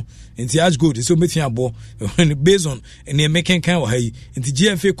 League no nti Ashgold so betian abo based on ne making kan wa hai nti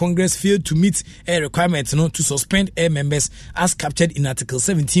GFA Congress failed to meet a requirement no to suspend air members as captured in Article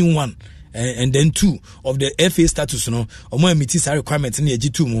 17(1) and then 2 of the FA status no omo emiti sa requirement na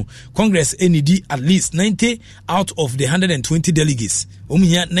G2 mu Congress need at least 90 out of the 120 delegates omo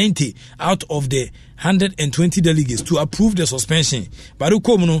here 90 out of the 120 delegates to approve the suspension but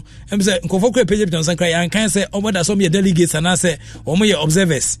ukom no em say nkofo kra page bitan sankra yan kan say omo da so me delegates and say omo ye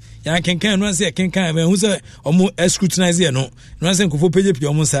observers yan kan no say kan me hu say omo scrutinize no say nkofo page bitan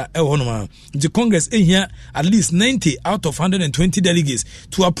omo sa e ho no ma the Congress here at least 90 out of 120 delegates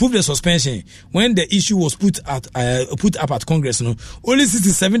to approve the suspension when the issue was put up at Congress no only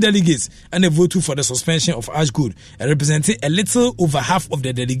 67 delegates and they voted for the suspension of Ashgold representing a little over half of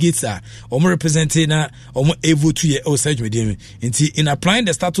the delegates are omo representing na omo evo to ye o say dwumadie nti in applying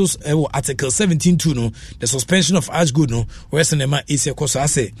the status article 17.2 no the suspension of Ashgold no where cinema is a course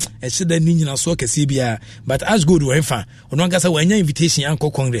ase e sheda ni nyina so kase bia but Ashgold we fa ono ngasa wanya invitation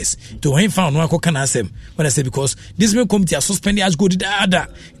anko Congress to we fa ono akọ kana asem when I say because this main committee are suspending Ashgold da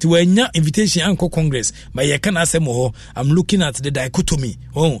to wanya invitation anko Congress but ye kana asem ho I'm looking at the dichotomy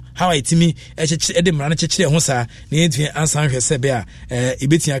how it me e de mrana chechire ho sa na yetue ansan hwese be a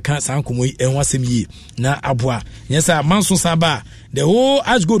ebetia kan san komo yi ho asem yi na aboa nyesa manso sa ba the whole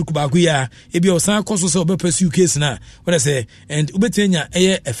Ashgold kubaku ya ebi osan koso se obe pursue case na what I say and ubetenya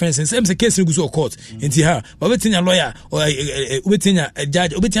offense same say case go so court enti ha ubetenya lawyer ubetenya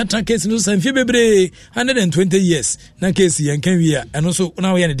judge ubetenya tran case no san fie bebre 120 years na case yan kan wi a eno so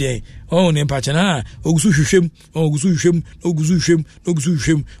na wo ye ne den ne mpache na ogusu hwehwem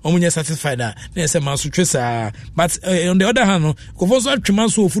omunye satisfied na say man so twesa but on the other hand no ko for so atweman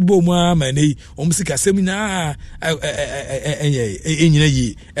so football mu amane omusika semina enyina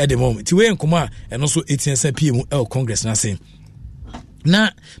yi at the moment ti we nkoma eno so 18 PM Congress na say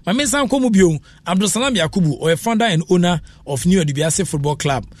na mamesa nkomu bio Abdulsalam Yakubu or founder and owner of New Odibiase Football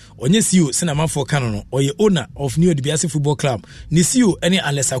Club onye CEO Sinama for Kanono or owner of New Odibiase Football Club ni CEO any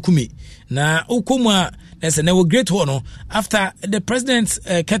Alessa Kumi na ukoma there's a great honor after the president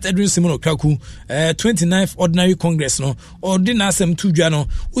Kurt Edwin Simon Okaku 29th ordinary congress no or didn't some two jano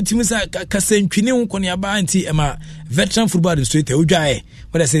utimisa kasentwini unkoni aba anti ema veteran football administrator ujae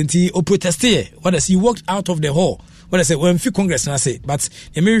what I say anti o protester what I see walked out of the hall. What I say when fi Congress na say but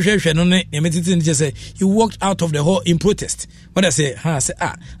the me no ne me say you walked out of the hall in protest. What I say say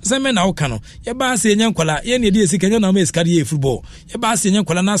say me na uka no ye ba say nya nkwala ye ne de sika nya na me skade football ye ba say nya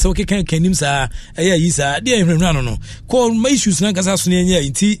nkwala na say okay kan kanim sa yi sa de ehwenhwan no call my issues na kasa so ne nya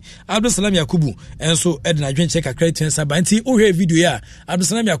nti Abdulsalam Yakubu enso e de na dwen check akra tensa ba nti o hwe video ya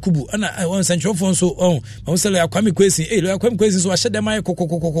Abdulsalam Yakubu ana won sancho phone so ma say lo Kwame Kwesi lo Kwame Kwesi so ahye dem ay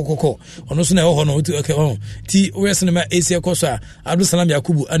kokokokokoko ono so na ho no okay ti cinema AC Kosa Abdulsalam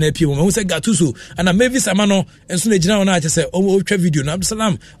Yakubu ana apie mo hu se Gatuso ana Mavis Amano enso na gina ona ache se o twa video na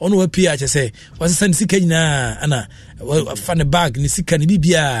Abdulsalam ono apie ache se wase san sika nyina ana fan bag ni sika ni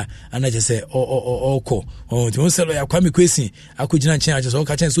bibia ana ache se oko ti won se lo ya Kwame Kwesi akogina nchen ache se o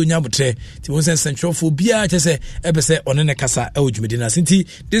ka chen so nyabotre ti won se centrofo bia ache se ebe se one ne kasa e odwumedi na sinti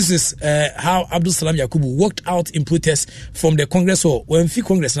this is how Abdulsalam Yakubu walked out in protest from the Congress or when fi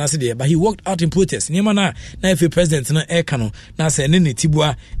Congress na se there but he walked out in protest ni mana na if president na ekano na say ne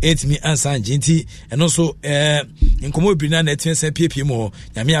tibua etimi ansan jinti eno so nkomo brina na etinse piepie mo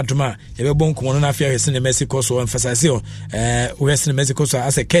nyame adoma ye be bon komo no na afia hwese ne Mexico so emphasize hwese ne Mexico so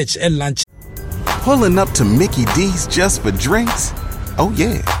as a catch and lunch. Pulling up to Mickey D's just for drinks? Oh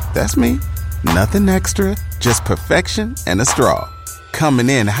yeah, that's me. Nothing extra, just perfection and a straw. Coming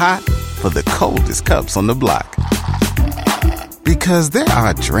in hot for the coldest cups on the block. Because there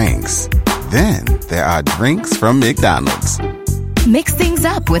are drinks. Then there are drinks from McDonald's. Mix things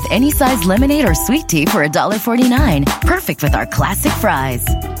up with any size lemonade or sweet tea for $1.49. Perfect with our classic fries.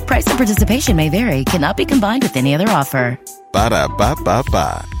 Price and participation may vary. Cannot be combined with any other offer.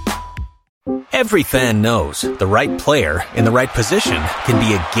 Ba-da-ba-ba-ba. Every fan knows the right player in the right position can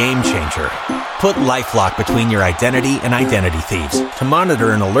be a game changer. Put LifeLock between your identity and identity thieves to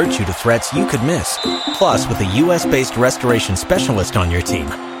monitor and alert you to threats you could miss. Plus, with a U.S.-based restoration specialist on your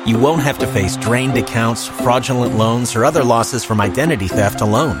team, you won't have to face drained accounts, fraudulent loans, or other losses from identity theft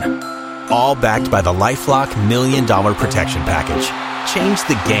alone. All backed by the LifeLock $1 Million Protection Package. Change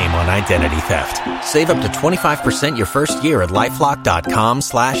the game on identity theft. Save up to 25% your first year at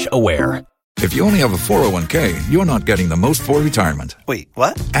LifeLock.com/aware. If you only have a 401k, you're not getting the most for retirement. Wait,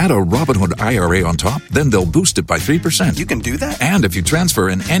 what? Add a Robinhood IRA on top, then they'll boost it by 3%. You can do that? And if you transfer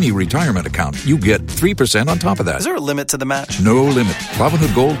in any retirement account, you get 3% on top of that. Is there a limit to the match? No limit.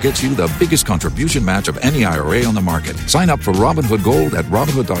 Robinhood Gold gets you the biggest contribution match of any IRA on the market. Sign up for Robinhood Gold at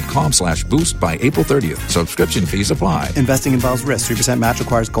Robinhood.com/boost by April 30th. Subscription fees apply. Investing involves risk. 3% match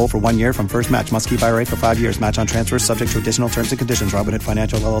requires gold for 1 year from first match. Must keep IRA for 5 years. Match on transfers subject to additional terms and conditions. Robinhood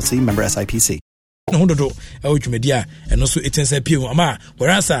Financial LLC. Member SIPC. Hondodo media and also it's a PM ama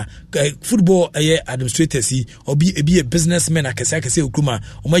whereasa football administrators obi a businessman akase okuma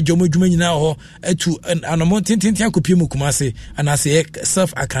omajomo dwuma nyina ho etu anomo tintintia kopiem kumase and as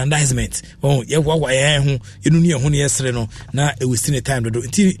self aggrandizement ye wawa ye ho enu ne ho ne yesre no na e westi ne time do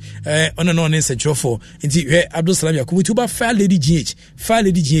nti ono no ne securefo nti Abdulsalam Yakubu tuba file lady GH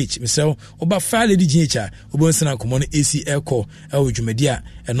mesel oba file lady GH a obonsina komo no ACL call e dwumadia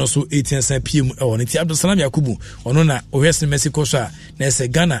and also 18 PM nti Abdulsalam Yakubu ono na ohwese Mexico so na ese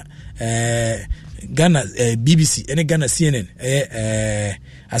Ghana BBC ene Ghana CNN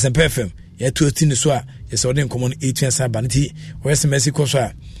Asempa FM ya to tin so a yes odi nkomo 8 years abanti west Mexico so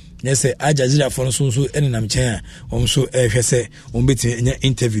a yes Ajazira for so enenam chen a so hwese beti nya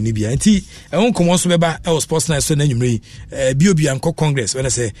interview ni bia nti nkomo so beba sports night so na nwumre biobia nko Congress when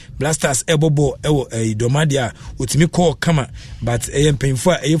say Blasters ebobo Domadia otimi call kama but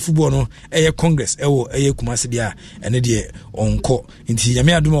mpemfo a football no Congress Kumasi dia ene de onko nti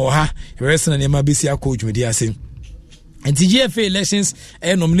nyame adoma wo ha hwese na nema besi akọ dwumedi ase nti GFA elections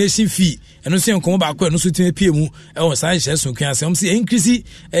nomination fee eno se nkomo ba akọ eno so timi pie mu san hye so kan ase say increase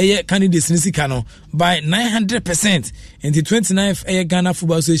candidates ni sika no by 900% in the 29th Ghana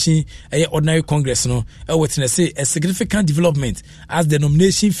Football Association ordinary congress no witness say a significant development as the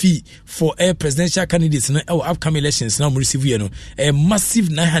nomination fee for presidential candidates no upcoming elections now receive no a massive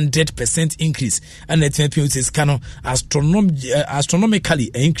 900% increase and the TNP sika no astronomically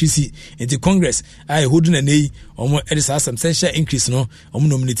increase in the congress holding an it is a substantial increase no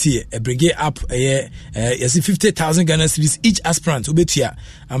nominate bring it up 50,000 Ghana cedis each aspirant obetua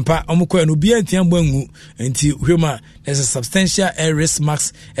ampa omko no bia ntiambo ngu nti hwema there's a substantial risk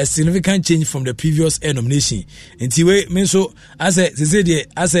marks a significant change from the previous nomination nti we me so as FA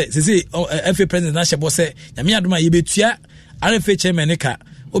president na shebo se nyame adoma yebetua RFA chairman ka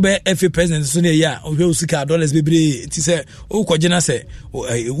obe FA president so na ya ohwe usika dollars bebre nti se ukogena se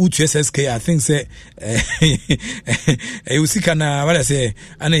utu SSK I think se usika na wala se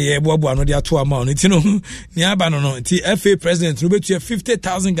ana ye boabo ano de ato ama no nti no ni aba no nti FA president no betua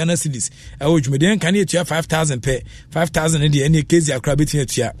 50,000 Ghana cedis odwumeden kan ye tua 5,000 pe 5,000 de ene kezi akra betia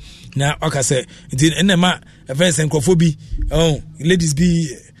tua na aka se nti enema FA senkofobi ladies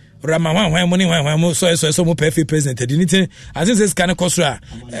be Rama wan money wan so mo perfect president anything I think this kind of cost Rama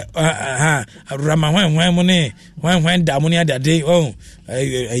wan money wan da money that day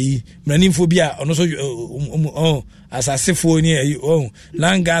phobia ono so asasefo ni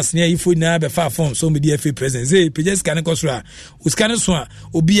langas ni ifo na be fa form so me DFA president say pages kan cost uskan so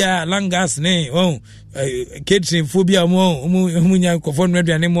obia langas ne catering phobia mo nya kofo no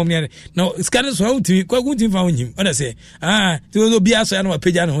aduane mo no scan so uti kwagunti fa onyim ona say to obia so ya no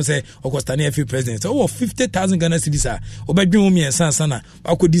page na ho say okostane FA president so 50,000 Ghana cedis obedwum me sansa na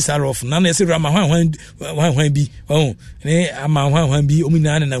akodi sarof na na say rama hwan bi ne ama hwan bi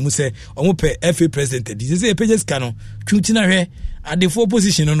omina na mu say omo pe FA president this say pages kan twutina hwe adefo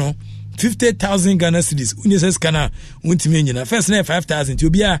opposition no 50,000 Ghana cedis unese scanner untime nyina first na 5,000 ti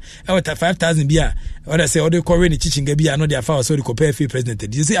obia awata 5,000 bia what I say all the corre ni chichinga bia no dia fa so the compare FA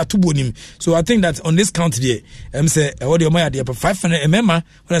president you say atubonim so I think that on this count there say what the my dia 500 remember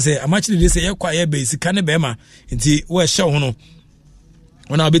what I say I'm actually they say yakwa base kan be ma nti we hye ho no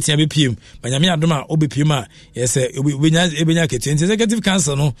ona obetia be pm banyame adoma obepiem a yes ebenya ketu executive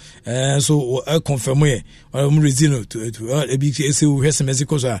council no so confirm we resino to ebc we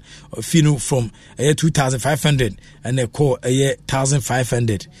Mexico so fino from 2,500 and a call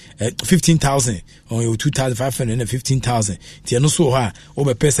 1,500 15,000 or 2,500 and 15,000 ti no so ha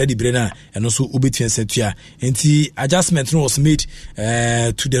obe pesa di brena and also obetia setua enti adjustment no was made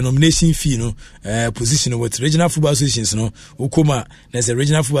to the nomination fee no position with regional football associations no ukoma there's a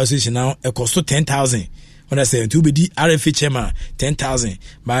regional football association now it cost 10,000 when I say to be the RFA chairman 10,000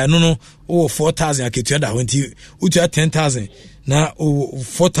 but no 4,000 aketua da wenti utua 10,000 na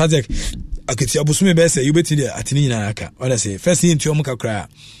 4,000 aketua bosume be say you beti there atini nyina aka when I say first thing to omuka kra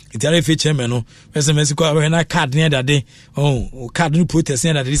RFA chairman no person Mexico we na card near that day card no protest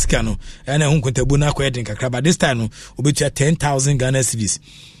near that risk no na hu kontabu na akwa edin kakra but this time no obetua 10,000 Ghana cedis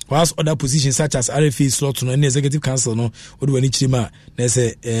whilst other positions such as RFA slot no and executive council no odo wani chirima na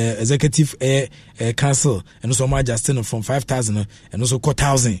say executive council and also my justin from 5,000 and also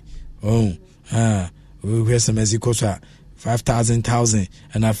 4,000 we some Mexico 5,000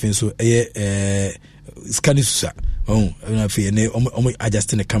 and I think so scanisusa na fe ne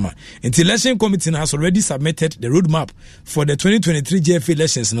adjusting the camera. The election committee has already submitted the roadmap for the 2023 GFA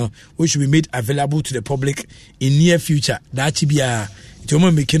elections no which will be made available to the public in near future. That should be it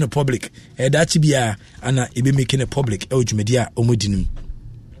will making a public that should be and it be making a public media omodinim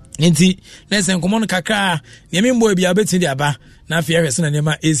nti lesen komo no kakra nyame mbo bia beti dia ba na fe hwese na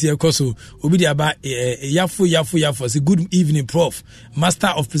nema AC koso obi dia ba yafo say good evening prof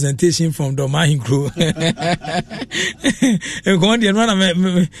master of presentation from Domahin Crew e ko ndi no na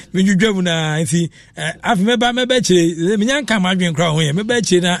me dwudwamu na nti af me ba chire me nyanka madwen kra ho ye me ba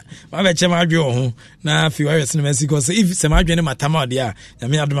chire na ma ba che madwen ho na fe hwese na Mexico say if se madwen ne matama de a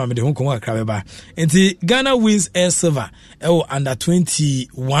nyame adoma me de ho komo kakra ba nti Ghana wins air silver under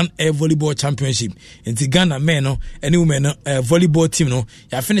 21 volleyball championship nti Ghana men no any women volley volleyball team no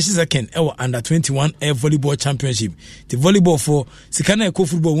ya finish second under 21 volleyball championship. The volleyball for sikana eko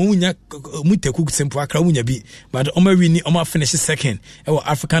football munya muteku sempo akra munya bi but oma win oma finish second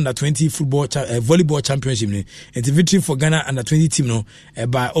African under 20 football volleyball championship ni. And the victory for Ghana under 20 team no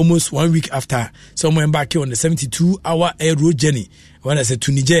by almost 1 week after someone back on the 72-hour air road journey when I said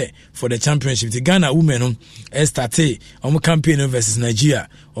to Niger for the championship. The Ghana women started campaign versus Nigeria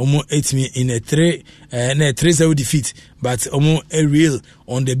 8 me in a 3-0 defeat, but a real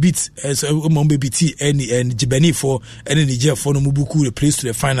on the beat as BT and Jibani for and Niger for Mubuku replaced to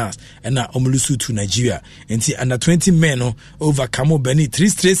the finals and now Omulusu to Nigeria. And see under 20 men over Camo Beni 3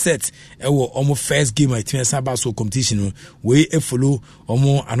 straight sets almost first game at Team Sabaso competition way follow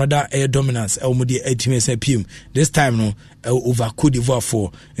another air dominance the Team PM this time no over Cote d'Ivoire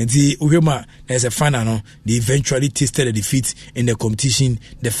 4 and the Uhema there's a final no they eventually tasted a defeat in the competition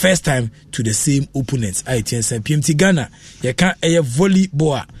the first time to the same opponents ITNS PMT Ghana you can't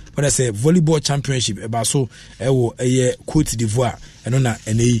volleyball but I say volleyball championship about so Cote d'Ivoire and on that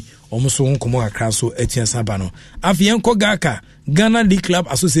almost one komo akra so etian sabano afienko gaka Ghana League Club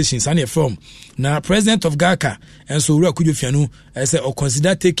Association sane from now president of GACA and so Ura Kujofianu say or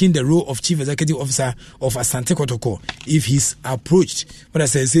consider taking the role of chief executive officer of Asante Kotoko if he's approached what I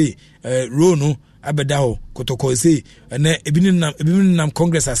say role no abedao Kotoko say and ebinam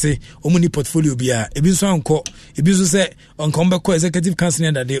Congress say omuni portfolio bia ebi so anko ebi so say onkombe ko executive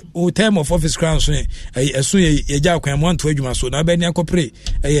council that the term of office crown so eso ye ja kwan mo anto adwuma so na ba ni akopre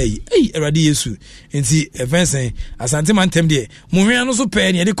erade yesu enti events Asante mantem de mo hwe no so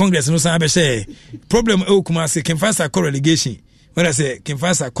pe ne de Congress no san abehye problem e kuma say Kimfasa relegation when I say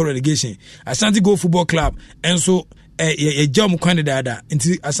Kimfasa relegation Asante Go Football Club and so a jam candidate into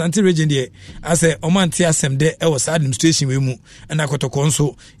Asante region there as a omanti asem de e was administration we mu na Kotoko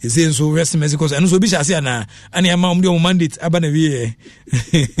nso is so rest Mexico and so bi shase na ani ama umde mandate abana wie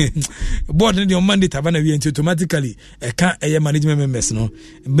board ne the mandate abana wie automatically e ka management members no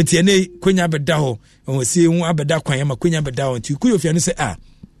but ene kwenya beda ho o sie hu abeda kwan ma kwenya beda ho nti kuyofia no say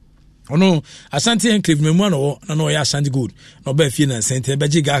ono Asante enclave memu no ya Asante Gold no ba fie na center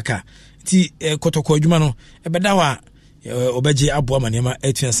beji gaka ti Kotoko adwuma no ebeda wa obeje aboa manema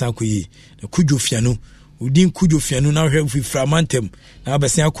etua sanko yi kudwofia no udin kudwofia no na hwe fifra mantem na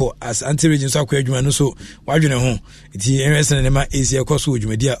abesia akọ Asante region so akọ adwuma no so wadwene ho ti enwese ne ma esi ekoso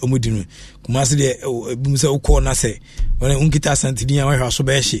odwumadi a omudi no kumase de bumse ukọ na se wona unkita Asante din a wahwe aso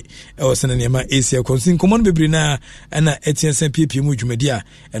be hye ewose ne ma esi ekoso nkomo no bebre na na etia san pie mu odwumadi a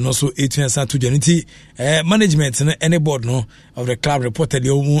eno so etua san to janiti management no any board no of the club reported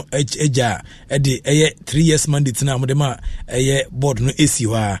omu eja de 3 years mandate na modema board no esi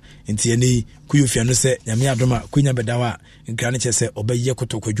wa nti ene kuyofia no se nyame adoma kunya bedawa nkra ne chese obeye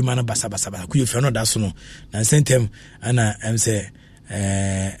Kotoko adwuma no basa kuyofia no da so no na sentem ana se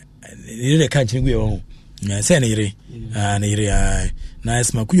ire ka nchini gwe ho se na ire na ire na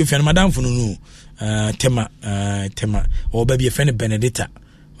esma kuyofia no madam funu no tema obabi efene Benedicta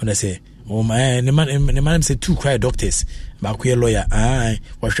ona se o ne man say two cry doctors ba ku lawyer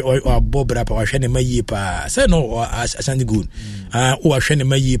wa bobra pa wa hwe ne mayi pa say no Asante Good o wa hwe ne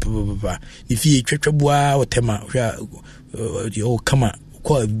mayi pa ni fie twetweboa o tema hwe o kama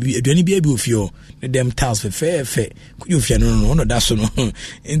ko aduani bia bi ofio ne dem tiles fe ku ofia no da so no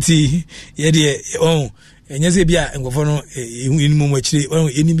enti ye de enyeze bia ngofo no eni mu akire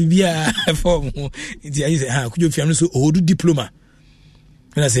eni bibia form enti ayi say ku ofia no so odu diploma.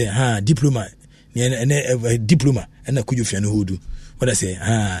 When I say diploma diploma and I could you find who do what I say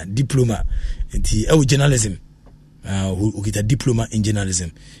diploma into journalism who get a diploma in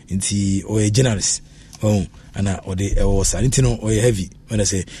journalism into or a journalist and or the or Salentino or heavy when I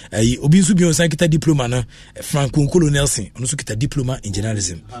say Obisu be on Sakita diploma na Franco Nelson also get a diploma in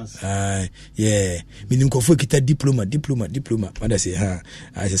journalism yeah meaning kofo get a diploma when I say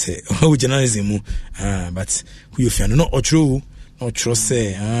I just say journalism but who you find not true or trust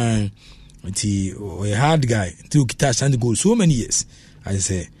say a hard guy to Kita and go so many years I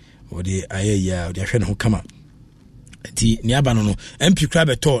say or the the friend who come up ti niabano no MP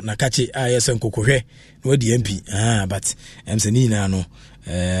crab to na kache ayesen kokohwe no di MP but emseni na no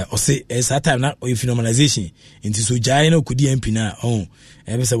o say that time na if normalization into so jai no kudi MP na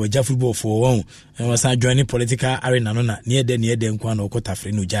say we ja football for one and was joining political arena no na near there nkwa na okota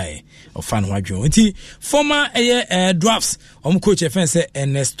free no jai of fan wadwo nti former drafts coach FN say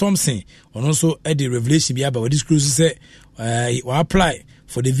Ernest Thompson also the revelation bi about this cruise say we apply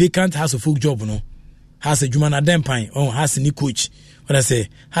for the vacant House of Folk job no has a Jumana Dempan has ni coach when I say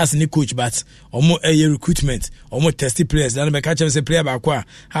has any coach but omo a recruitment omo testy players dan be catch them say player back kwa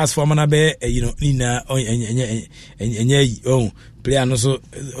has for man be nina enye player no so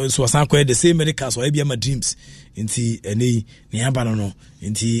san kwa the same medicals or ebia my dreams inti eni ni aba no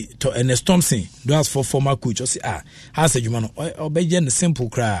inti to Ernest Thompson do as for former coach o say has adwuma no obeje the simple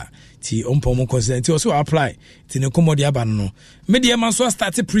cry ti ompo mo consider ti o so apply ti ne commodity aba no media man so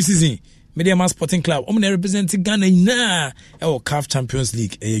start pre-season Media Sporting Club omna represent Ghana na CAF Champions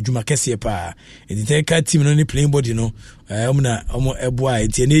League adwuma kese pa inti take team no ni playing body no omna omo eboa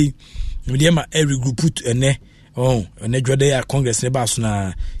ti eni media ma regroup ene GFA Congress ne ba so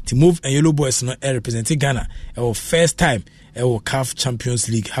na to move and Yellow Boys no represent Ghana first time CAF Champions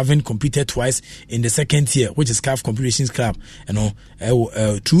League, having competed twice in the second year, which is CAF Competitions Club, two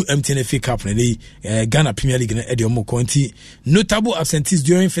MTNFA Cup, Ghana Premier League, and notable absentees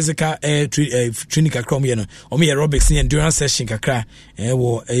during physical training kakra, aerobics and endurance session kakra,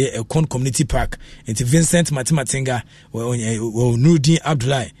 Con Community Park, and Vincent Matimatenga, Nurdin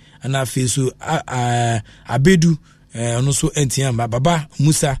Abdullahi, and Afisu Abedu. Also NTM Baba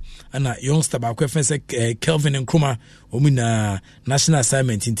Musa and youngster ba kwefense Kelvin Nkrumah omina national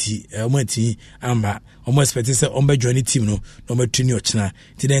assignment inti omanti amba omo expecting say ombe join team no tuni ochina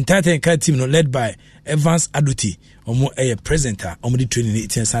ti the entire team no led by Evans Aduti omo presenter omo di training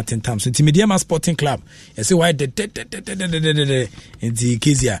 18 certain times inti Media Sporting Club you say why the inti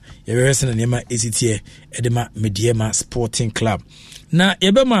Kezia you rehearse na nema ACT edema Media Sporting Club na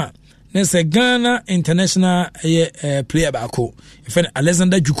yebema Nese Ghana international player bako ife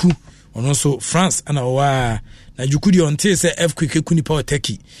Alexander Juku ono so France ana wa na Juku di onte se F quick kuni power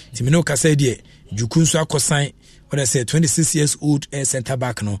techie ti me no ka say de Juku so akosan what I say 26 years old center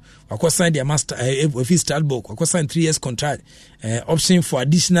back no akosan dia master if he start book akosan 3 years contract option for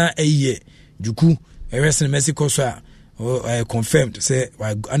additional a year Juku rest in Mexico so confirmed say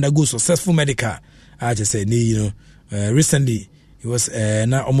undergo successful medical I just say recently he was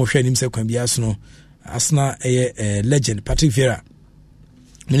na almost him say can be Arsenal legend Patrick Vieira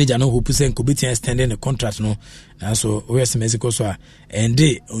manager no hope say could be extending the contract no na so West Mexico so and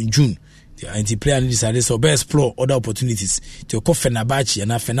day on June the anti-player decided so best explore other opportunities to go Fenerbahce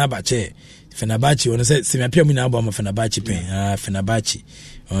and Fenerbahce when say se me apia me na aba Fenerbahce pen Fenerbahce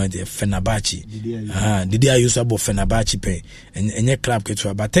the Fenerbahce did I use about Fenerbahce pen enye club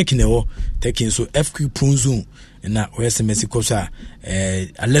keto but taking so FQ Punzu na West Mexico so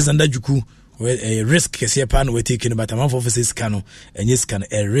Alexander Juku risk kese pa no we taking but amount of offices can enye scan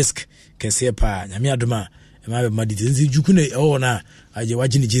a risk kese pa nyame adoma ma be maditi Juku na na aje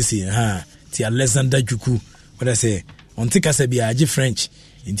wagini jisi ti Alexander Juku what I say on tika se bia aje French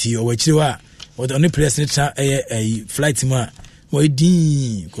inti owachiri wa the only place in a flight ma why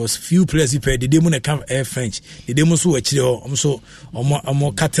din because few players pay the demo na come air French the demo so wachiri so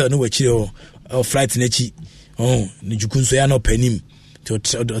omo cartel no wachiri flight na chi ni Juku so ya no panim to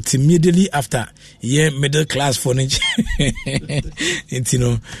immediately after middle class for ni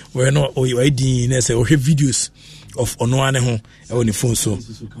we no why din na say videos of onoane ho on the phone so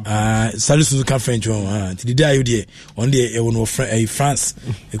salisu ka French the day you there on the France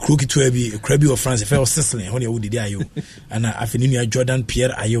a crooked to be a crabby of France if I was Sicily on you did you and afternoon Jordan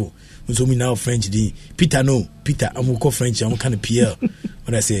Pierre Ayo so me now French di Peter amuko French am kind of Pierre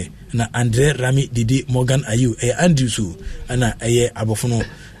what I say na Andre Rami Didi Morgan Ayo Andrews and abofono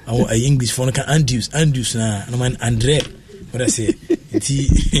English phone can Andrews na no man Andre what I say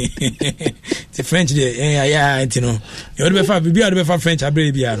the French there you know you be French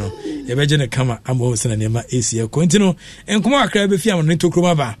abre bia no e be je ne kama amo se na nema AC continue enkomo akra be fia no to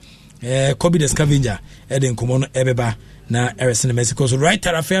kroma ba Kobe the Scavenger de enkomo no ebeba na Eres in Mexico so right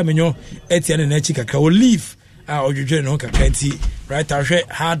affair menyo etiane na chi kakra o leave odwedwe no kakra nti right ahwe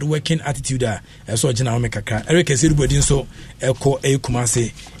hard working attitude so gina o me kakra Eric Esirubodin so eko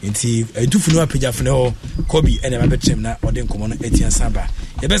ekumase nti entufu no apagya fune ho Kobe ene ba betrem na ode nkomo no etian saba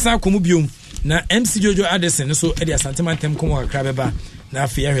ye besa komu biom na MC Jojo Addison so e dia santemantem komo kakra beba na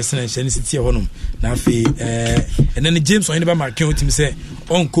afi ahwese na nhyɛ ne city honum na afi ene James on ba mark him say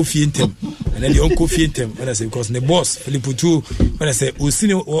on coffee intem ene on coffee intem when I say because the boss Philip Tu when I say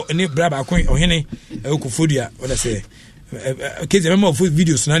osini ne braba akon ohene ekofodua when I say kids remember of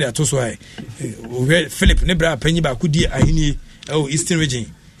videos na dey to so Philip ne braba panyi ba kudi ahini Eastern region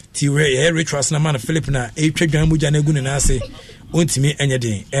ti we rituals na man Philip na twedwan muja na egu ne na ase ontimi enye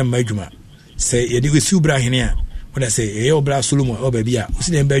den emma adwuma say ye dey we su bra ahene a when I say e obra Solomon o ba bia o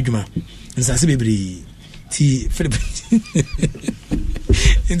si dem ba adwuma nsase bebri ti Philip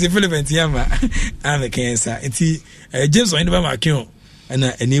inti Philip enti ama ame kensa inti James on ba makion and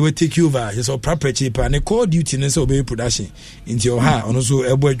anyway take you over so proper cheap and call duty and so be production into your heart and also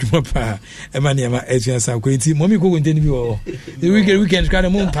a boy jumpa Emmanuel Etienne Quinty mommy go interview the weekend kind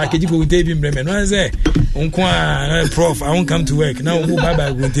of moon package go with David Bremen I say prof I won't come to work now bye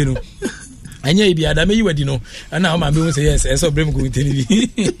bye continue anya ibi adame yi wadi no ana ma be say yes so brem go intini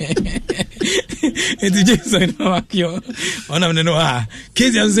enti Jason no akio ona me no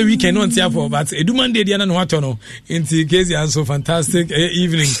Kezi and say weekend on tia for but eduman dey na no wato no enti Kezi and so fantastic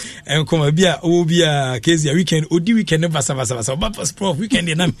evening and come bia obi a Kezi weekend odi weekend never sava but prof weekend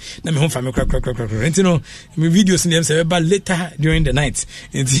dey na me home family crack enti no me videos dem say ba later during the night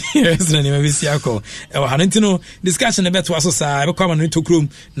enti yes na me see akọ enti no discussion about to so sa be come to room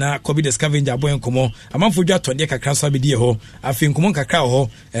na COVID discovery aboy nkomo amanfo dwa tonde kakra so abedie ho afi nkomo kakra ho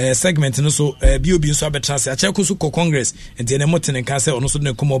segment no so BOB so abetrase acheko so Congress enti ne motene kan se ono so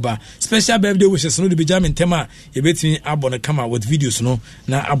ne nkomo ba special birthday wishes no de Benjamin tema yebetini abone kama with videos no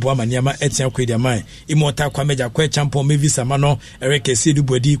na aboa maniama etia kwedi aman imota kwa meja kwa champion Mevisa Mano Eric Sedu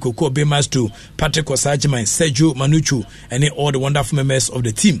Bodi Koko Bemastu Patrick Osajiman Sergio Manuchu and all the wonderful members of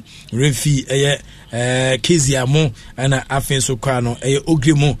the team Refi Kezi Amo ana afen so kwa no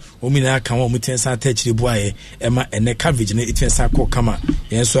Ogremo omina aka wo mutensa atachiri boaye ema ene coverage ne itwensa ko kama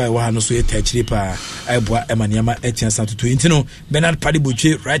yenso ai wa no so etachiri pa ai boa ema niama etwensa tutu intino Bernard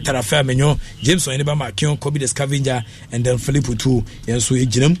Padibuche right tarafa menyo James Oneba Makion COVID scavenger and then Philip Tu yenso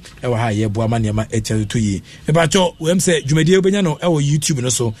ejinam e wa ha ye boa ma niama etwensa tutu yi e ba cho wem se dwumadi obenya no e wo YouTube no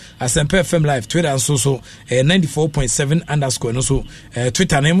so Asempa FM live Twitter so 94.7 _ no so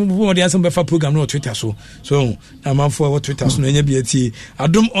Twitter na mo de Asempa fa program no Twitter so na manfo Twitter so nya biati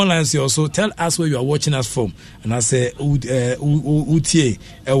Adom online so also tell us where you are watching us from and I say utie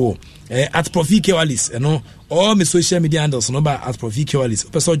ewo at Profike Wallis all my social media handles number at Profike Wallis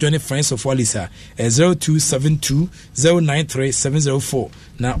person join friends of Wallis 0272 093 704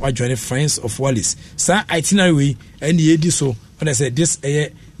 now I join friends of Wallis sir itinerary and the so when I say this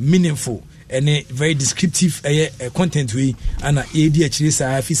meaningful and very descriptive content we and edi actually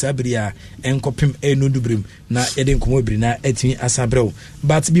sa afisa bria enkopem no dubrim na eden komo bri na etimi asabrel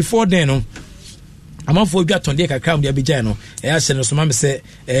but before then no amanfo dwa tonde kakra am dia beja no hye no so ma me say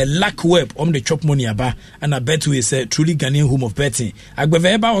lack web the chop money aba and Betway say truly Ghanaian home of betting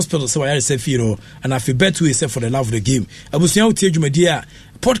agbeva eba hospital so why say firo and afi Betway say for the love of the game abusuan utie dwumadi a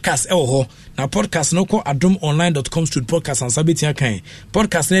podcast ho na podcast no ko adomonline.com/podcast and sabetia kan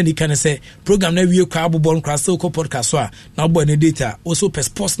podcast na di kan say program na wie kwa abobon kwa so ko podcast so a na obo ne data also per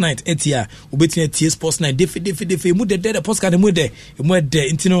sports night etia obetia tie sports night defi mu de podcast mu de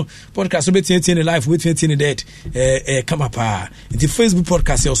intino podcast obetia tie ne live obetia tie ne dead come up the Facebook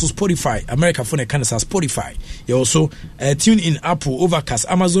podcast also Spotify America phone kan say Spotify you also tune in Apple Overcast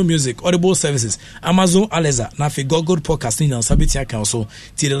Amazon Music Audible services Amazon Alexa na fi Google podcast ni na sabetia kan so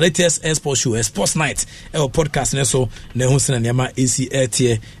till the latest sports show sports night podcast ne so na hu sina niama AC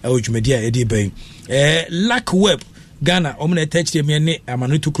tie dwumedia edi ben lack web Ghana omna attach me ne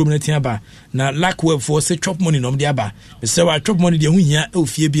amanu to krom na tiaba na lack web for say chop money no de aba me say wa chop money de hu hia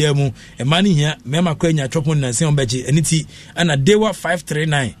ofie bia mu e ma ne hia me ma kwa nya chop money na se on beje aniti ana dewa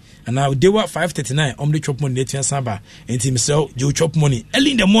 539 and now dewa 539 the chop money netia saba enti me say you chop money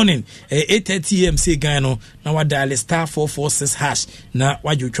early in the morning 8:30 am say Ghana na wa dial *446# na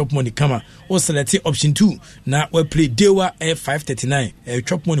wa you chop money kama o select option 2 na we play dewa 539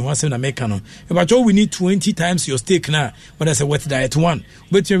 chop money 17 America no but we need 20 times your stake now what I say with diet 1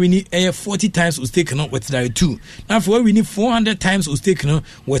 but we need 40 times your stake no with diet 2 now for we need 400 times your stake no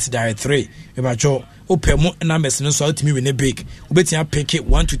with diet 3 but opemo numbers no so ultimately we ne big obetia pick it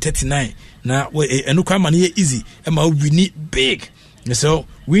 1 to 39 na enu kwa man here easy e ma we need big so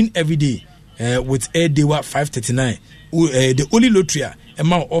win every day with a dewa 539 the only lottery e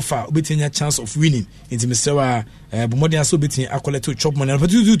ma offer obetia chance of winning into Mr. Bomodian so betin akolete chop money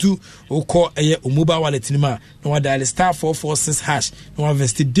but you o call mobile wallet ni ma no dial *446# no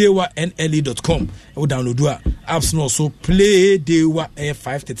invest dewa.nle.com o download apps no so play dewa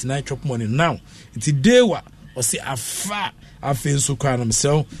 539 chop money now it's dewa o say afa afa so kwa no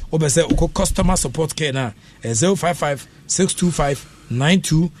so o be say o customer support care na 055 625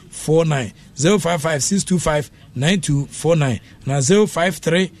 9249 055 625 9249 na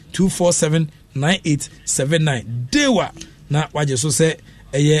 053 247 9879 dewa na waje so say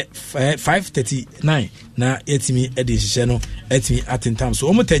 539 na etimi edihye no etimi atentam so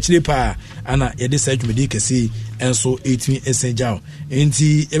omo tachire pa ana yede search me dikesi enso etimi esenjao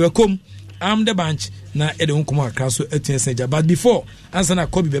enti ebekom am the bench na ede nkomo akra so etimi esenja but before answer na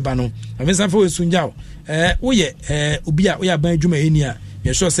kobi beba no amesa fa wesunjao woye obi a woya ban adwuma eni a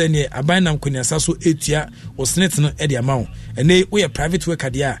you sure say ne abanam kwaniasa so etua o Senate no e de amount ene we private worker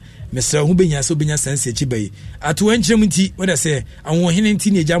dia mesra hu benya so benya sense echi bai ato enkyem nti we da say awon hene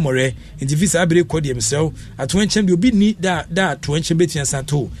nti ne eja more nti visa abere kɔ de mesra ato enkyem de obi ni da to enkyem betia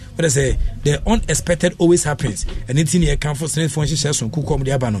santo we da say the unexpected always happens and nti ne e kan for Senate function share so kukom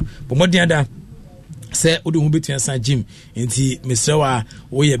de aba no bo modern da say odo hu betua san gym nti mesra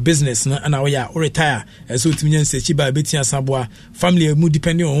wo ye business no ana wo ya retire so utimi nyanse echi bai betia san boa family mu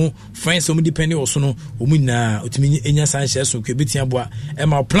depending on friends mu depending on so no omu na utimi enya san share so ku betia boa e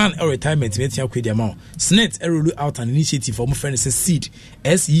ma plan a retirement betia ku de amount Senate roll out an initiative for mo friend say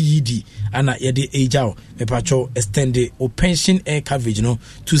SEED ana ye de age me pacho extend o pension air coverage no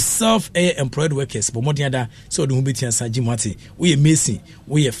to self employed workers but modern da so odo hu betia san gym ate wo ye mason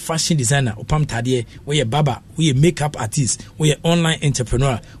wo ye fashion designer opam tade we a barber, we a makeup artist, we a online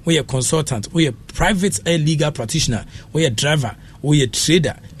entrepreneur, we a consultant, we a private legal practitioner, we a driver, we a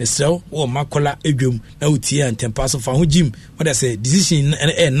trader, Mr. or Makola Egum, now Tia and Tempaso for Jim. What I say, decision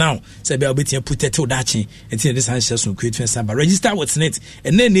and now, say be able to put it to Dachi and this answer some create but register what's net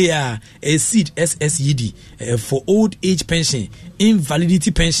and then they are a seed SSED for old age pension,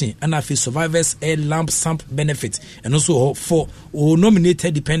 invalidity pension, and a survivors a lump sum benefit, and also for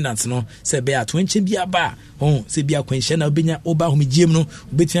nominated dependents. No, say be at 20 be a bar. Oh, say be a question of being oba whom Jim no,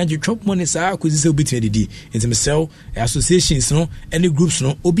 between your chop money, sir, could say between the D. It's a myself, associations, no, any groups,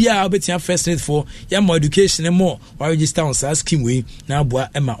 no, Obia, between first rate for your more education and more. Why register on Sas Kimway now, boy,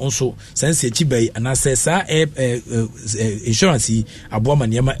 Emma also, Sense Chibay, and I say, sir, insurance, a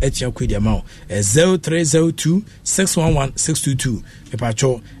woman, Yama, at your quid amount, 0302 611 622.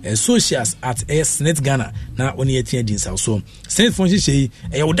 Pacho socials at Senate Ghana na oni etia so Senate function say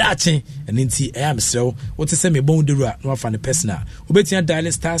e odache enti am so what say me bon de rua no afa ne personal obetia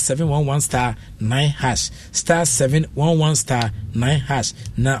dial star 711 star 9 hash star 711 star 9 hash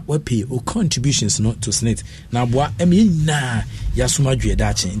na we pay o contributions no to Senate na boa emi na yasuma dwe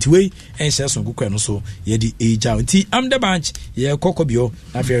dache enti we enhye so kokwa no so ye di eja enti am the bunch ye kokobio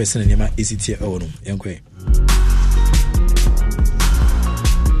na very sene nema esitie e wono enkwe.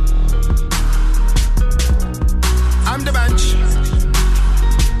 I'm the bunch.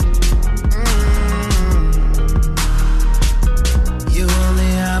 You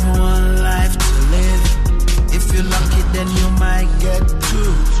only have one life to live. If you're lucky, then you might get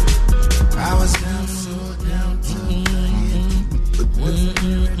two. I was down so down to but was a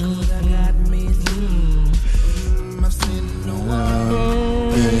miracle that got me through. I've seen no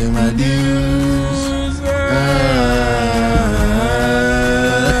one pay my dues.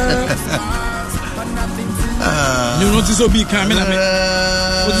 You notice so be coming at me.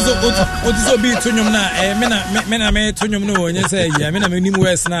 What is so be to you now? Mena me to you know, and you say, yeah, Mena me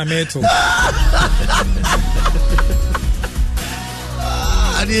West now, me too.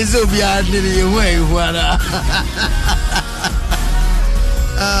 And it's so beyond the way, what?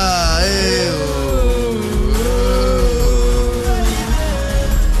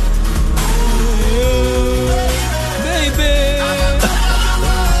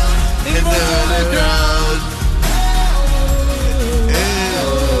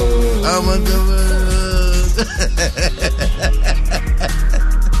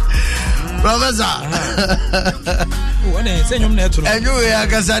 Professor, what is saying? And you are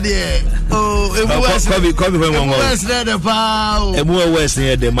Cassadi. Oh, Kobe, West near the power. And more West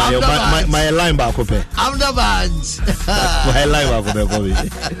near the my line back up. I'm the bunch. My line back up.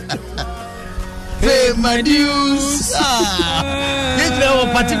 Pay my dues. Get a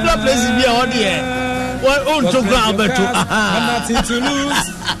particular place in your audience. What own to grab it to? Nothing to lose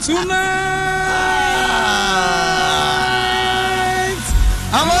tonight.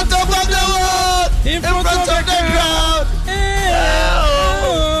 I'm on top of the world, in front of the crowd.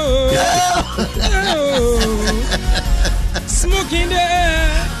 Smoking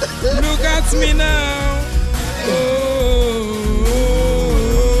there, look at me now.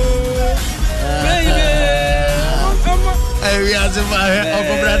 Baby, we are the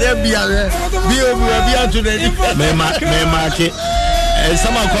brother. Be to the market. And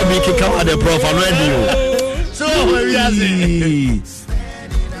someone called me to come at the prof already. So we are the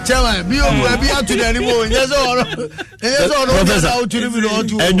Chairman, be out to the anymore. Yes, all. Professor, and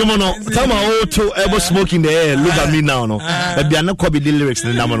you know, come on, to ever smoke in the air. Look at me now, no. But be not copy the lyrics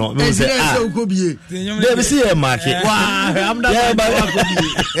in the number. They see a market. I'm not. Yeah, but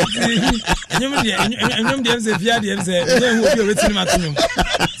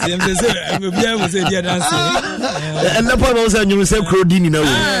and the point was, you say, Crodini now.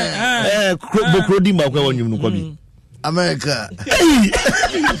 Crodini, when you know. America.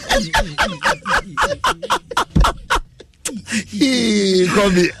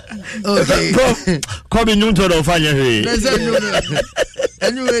 Kobe. Okay. Kobe nyunto do fanya he.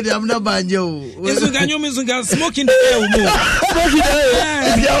 Anyway, I'm not banjo. Isunga smoking the air. Smoking the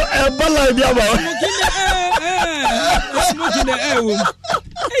air. Smoking the air.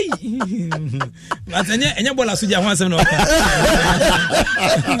 Hey. Anya bola suja ho asem no.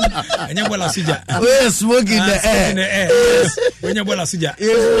 Anya bola suja. We smoking the air. Anya bola suja.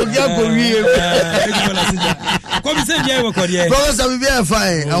 Ogia ko wie. Bola suja. Kobi se dia we kodie. Because we be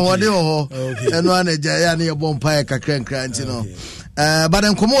fine. Awode ho. Eno anaja ya na ye bompa kakra nti no. But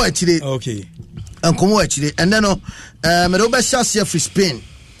enkomo achire. Okay. Enkomo achire. And then no me do be share free Spain.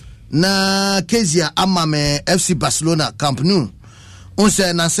 Na Kezia amame FC Barcelona Camp Nou.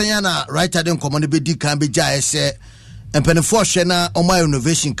 Onse na senya na writer den komo ne be di kan be ja ese empenefo hwe na omo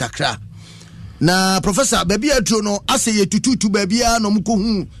innovation kakra. Na professor baby adro no ase ye tututu baby a no mko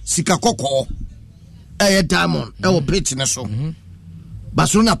hu sika kokko. Eye diamond e wo pitch ne so.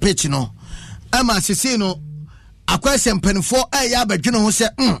 Barcelona pitch no. Ama sisi no akwese mpenefo eye abadwene ho se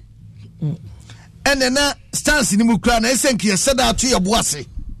ene na stance ni mukra na esenki ye seda ato ye boase.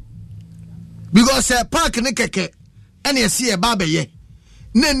 Because park ne keke ene esi e ba beye.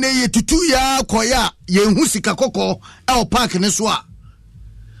 Nene ye tutu ya koya ye hu sika kokko e o park ne so a.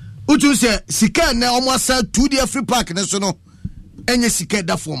 Utu se sika na omasa 2 day free park ne so no enye sika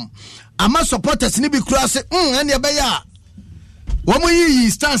da form. Ama supporters ni bi kura se ene be ya. Wo mo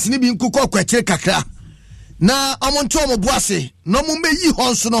yi stance ni bi nkukọ kwakire kakra. Na omonto omo boase no mo meyi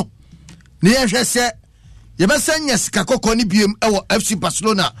ho nso no. Ne ye hwese ye be sanya sika kokko ni biem e wo FC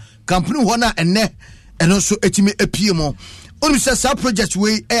Barcelona company ho na enne eno so etimi epie mo. Onu se sa project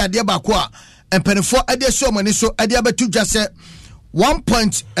we e ade ba ko a empenefo ade so mani so ade abetu dwa se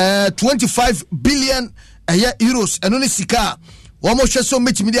 1.25 billion euros eno ne sika wo mo hwe so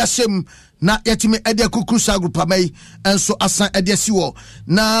metimi dia hyem na yetimi ade kukuru sa group amai enso asan ade siwo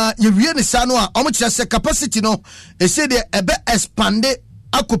na ye wie ne sa no a o mo kire se capacity no e se de ebe expande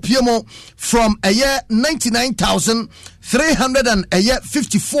akopiemo from a year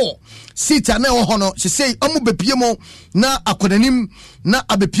 99,354 seats na ho no she say omo bepiemo na akodanim na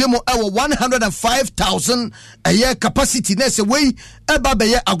abepiemo ewo 105,000 a year capacity na say we eba be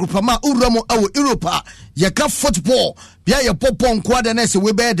ye agrupama uramo ewo Europa ye ka football bia ye popon kwada na say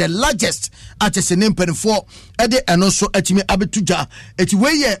we be the largest at the name for e de eno so atimi abetuja eti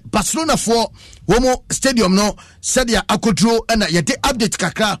we ye Barcelona for womo stadium no sadia akodro na ye de update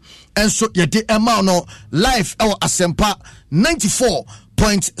kakra enso ye de ema no live ewo Asempa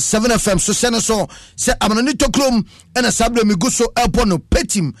 94.7 FM so senaso se amanani tokrom ena sablo miguso elpono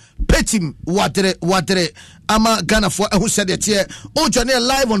petim wadre ama Ghana for who said it here o journey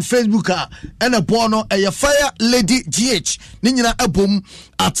live on Facebook ena bono e Fire Lady GH ninyina abom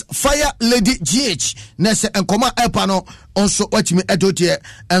at Fire Lady GH nese enkoma elpano onso watimi edotie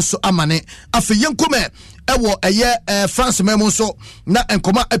enso amane afi yenkome ewo eye France memo so na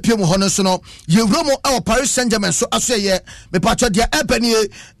enkoma apiem ho no so no yewromo ewo Paris Saint-Germain so aso ye me patcho dia empani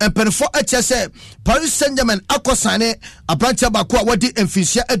empenfo atese Paris Saint-Germain akosane abrantia ba ko a wadi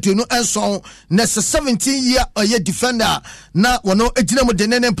emfisia aduonu enso na 17 year oye defender na wono ejina mo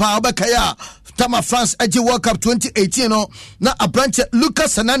denene pa obakaya Tama France AG World Cup 2018 no na abrantia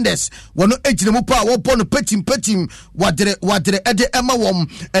Lucas Hernandez wono ejina mo pa wo bono petim wadre ede ema wom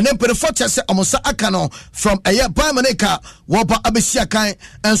enen empenfo tese omosa aka no from a year by Maneka Waba Abesia Kai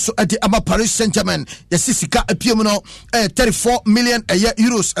and so at the Ama Paris Saint-Germain Yasika Epiemo 34 million a year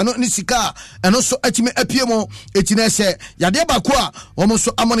euros and not Nisika and also Etime Epiemo Etinese Yadeba Kwa almost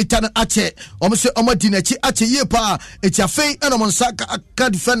Amonitan Ache almost Omadinachi Ache Yepa Etiafe and Omonsaka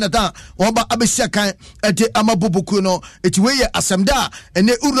can defend that Waba Abesia Kai at the Amabubukuno Etiway Asamda and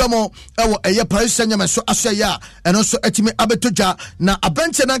the Uramo a year Paris Saint-Germain so Asaya and also Etime Abetuja na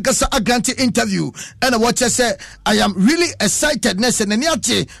Abenchana Gasa Agranti interview and what I say, I am really excited. Ness and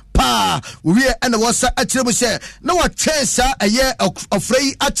Niachi, pa, we and was actually say, no, a chance a year of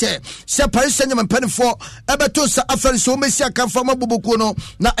free ache, say Paris Saint-Germain penny for Abatosa Afri so Messia come from a Bubukuno,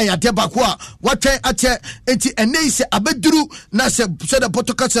 na a Debaqua, what I ache, and they say Abedru, Nasa said a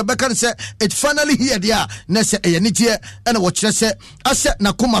Potocasa Becan say, it finally here, dear, Nessa a Nitia, and what I say, I said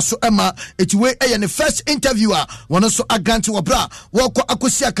Nakuma so Emma, it way and the first interviewer, one also a grant to a bra, walk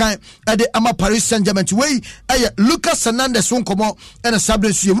Akusia kind at the Ama Paris Saint-Germain way Lucas Hernandez won come and a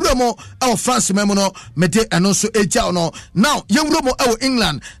sabrisi Romo our France memono mede and also eja no now young Romo our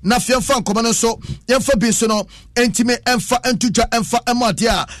England na fian fan come so yemfa binso no entime emfa entuja emfa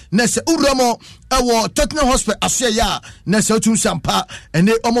emadia na se Romo our Tottenham Hotspur asya ya na se otum sampa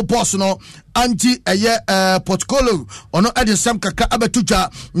ene omo boss no anti portfolio ono ade sam kakra abetuja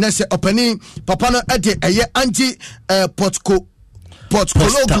na se opani papa no ade anti portfolio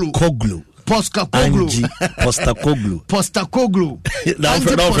Postakoglu. Postakoglu.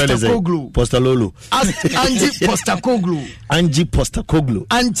 Postalolo. Angie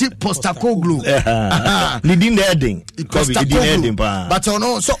Postakoglu. Nidin the heading. But so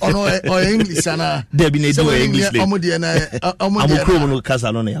English ana. There be no English. Amukumo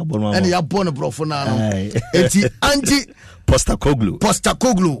Casalone abon. And ya born brofona no. Enti Angie Postakoglu.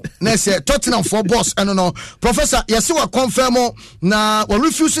 Na say Tottenham for boss no. Professor, yesi wa confirm na we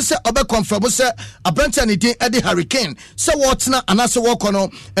refuse say obe confirm say Abranta ni din Eddie Hurricane. Say what na anase work no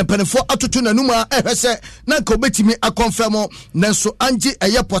empenefo atoto nanuma ehwe say na ka obetimi a confirm nanso Angie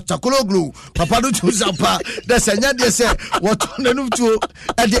eye Postakoglu. Papa do tu zapa. Da say nya de say what nanum tu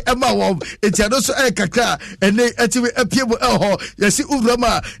Eddie ema wo enti ado so kakra ene etiwe apiebo eho yesi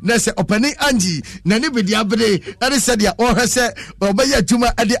uvrama na say opani Angie na ni bedi abere ade say dia se obeye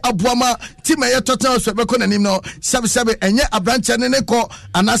adwuma ade aboama team eye total so be ko nanim no sebe enye abranche ne ko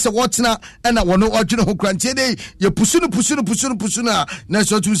anase wotena na wono odwene ho krantie de ye pusu na na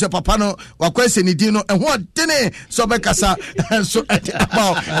so tu se papa no wakwese ni din no ho dene so be kasa so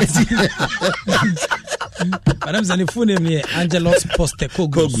about Madam Zani full name here Angelos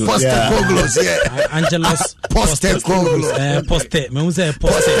Postakoglu. Angelos Postakoglu. Poste me say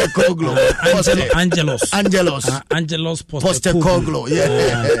Postakoglu. Angelos Postakoglu.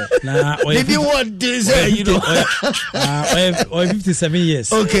 Yeah. Did you want this? You know, 57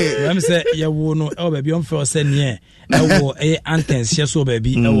 years. Okay. I'm say you no baby on for say near. Antennes so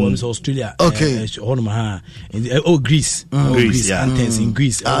baby Australia. Okay. Greece. Antennes in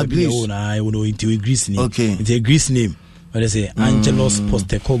Greece. Greece. I know into Greece name. Okay. It's a Greece name. What I say? Angelos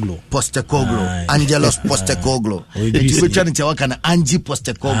Postakoglu. Angelos Postakoglu. It's which one is working? Angie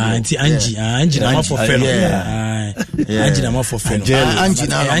Postakoglu. Angie na for fellow. Angie na for fellow.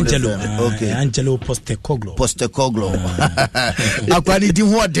 Angelo. Okay. Angelo Postakoglu. Akwani di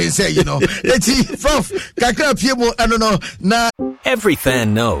what they say, you know. Eti prof kakra piemo I don't know na. Every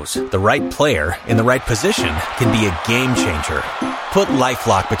fan knows the right player in the right position can be a game changer. Put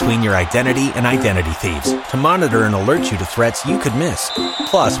LifeLock between your identity and identity thieves to monitor and alert you to threats you could miss.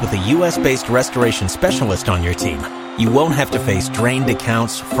 Plus, with a U.S.-based restoration specialist on your team, you won't have to face drained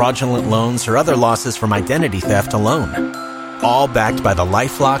accounts, fraudulent loans, or other losses from identity theft alone. All backed by the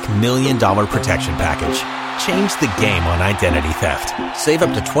LifeLock $1 Million Protection Package. Change the game on identity theft. Save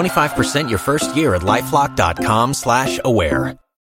up to 25% your first year at LifeLock.com/aware.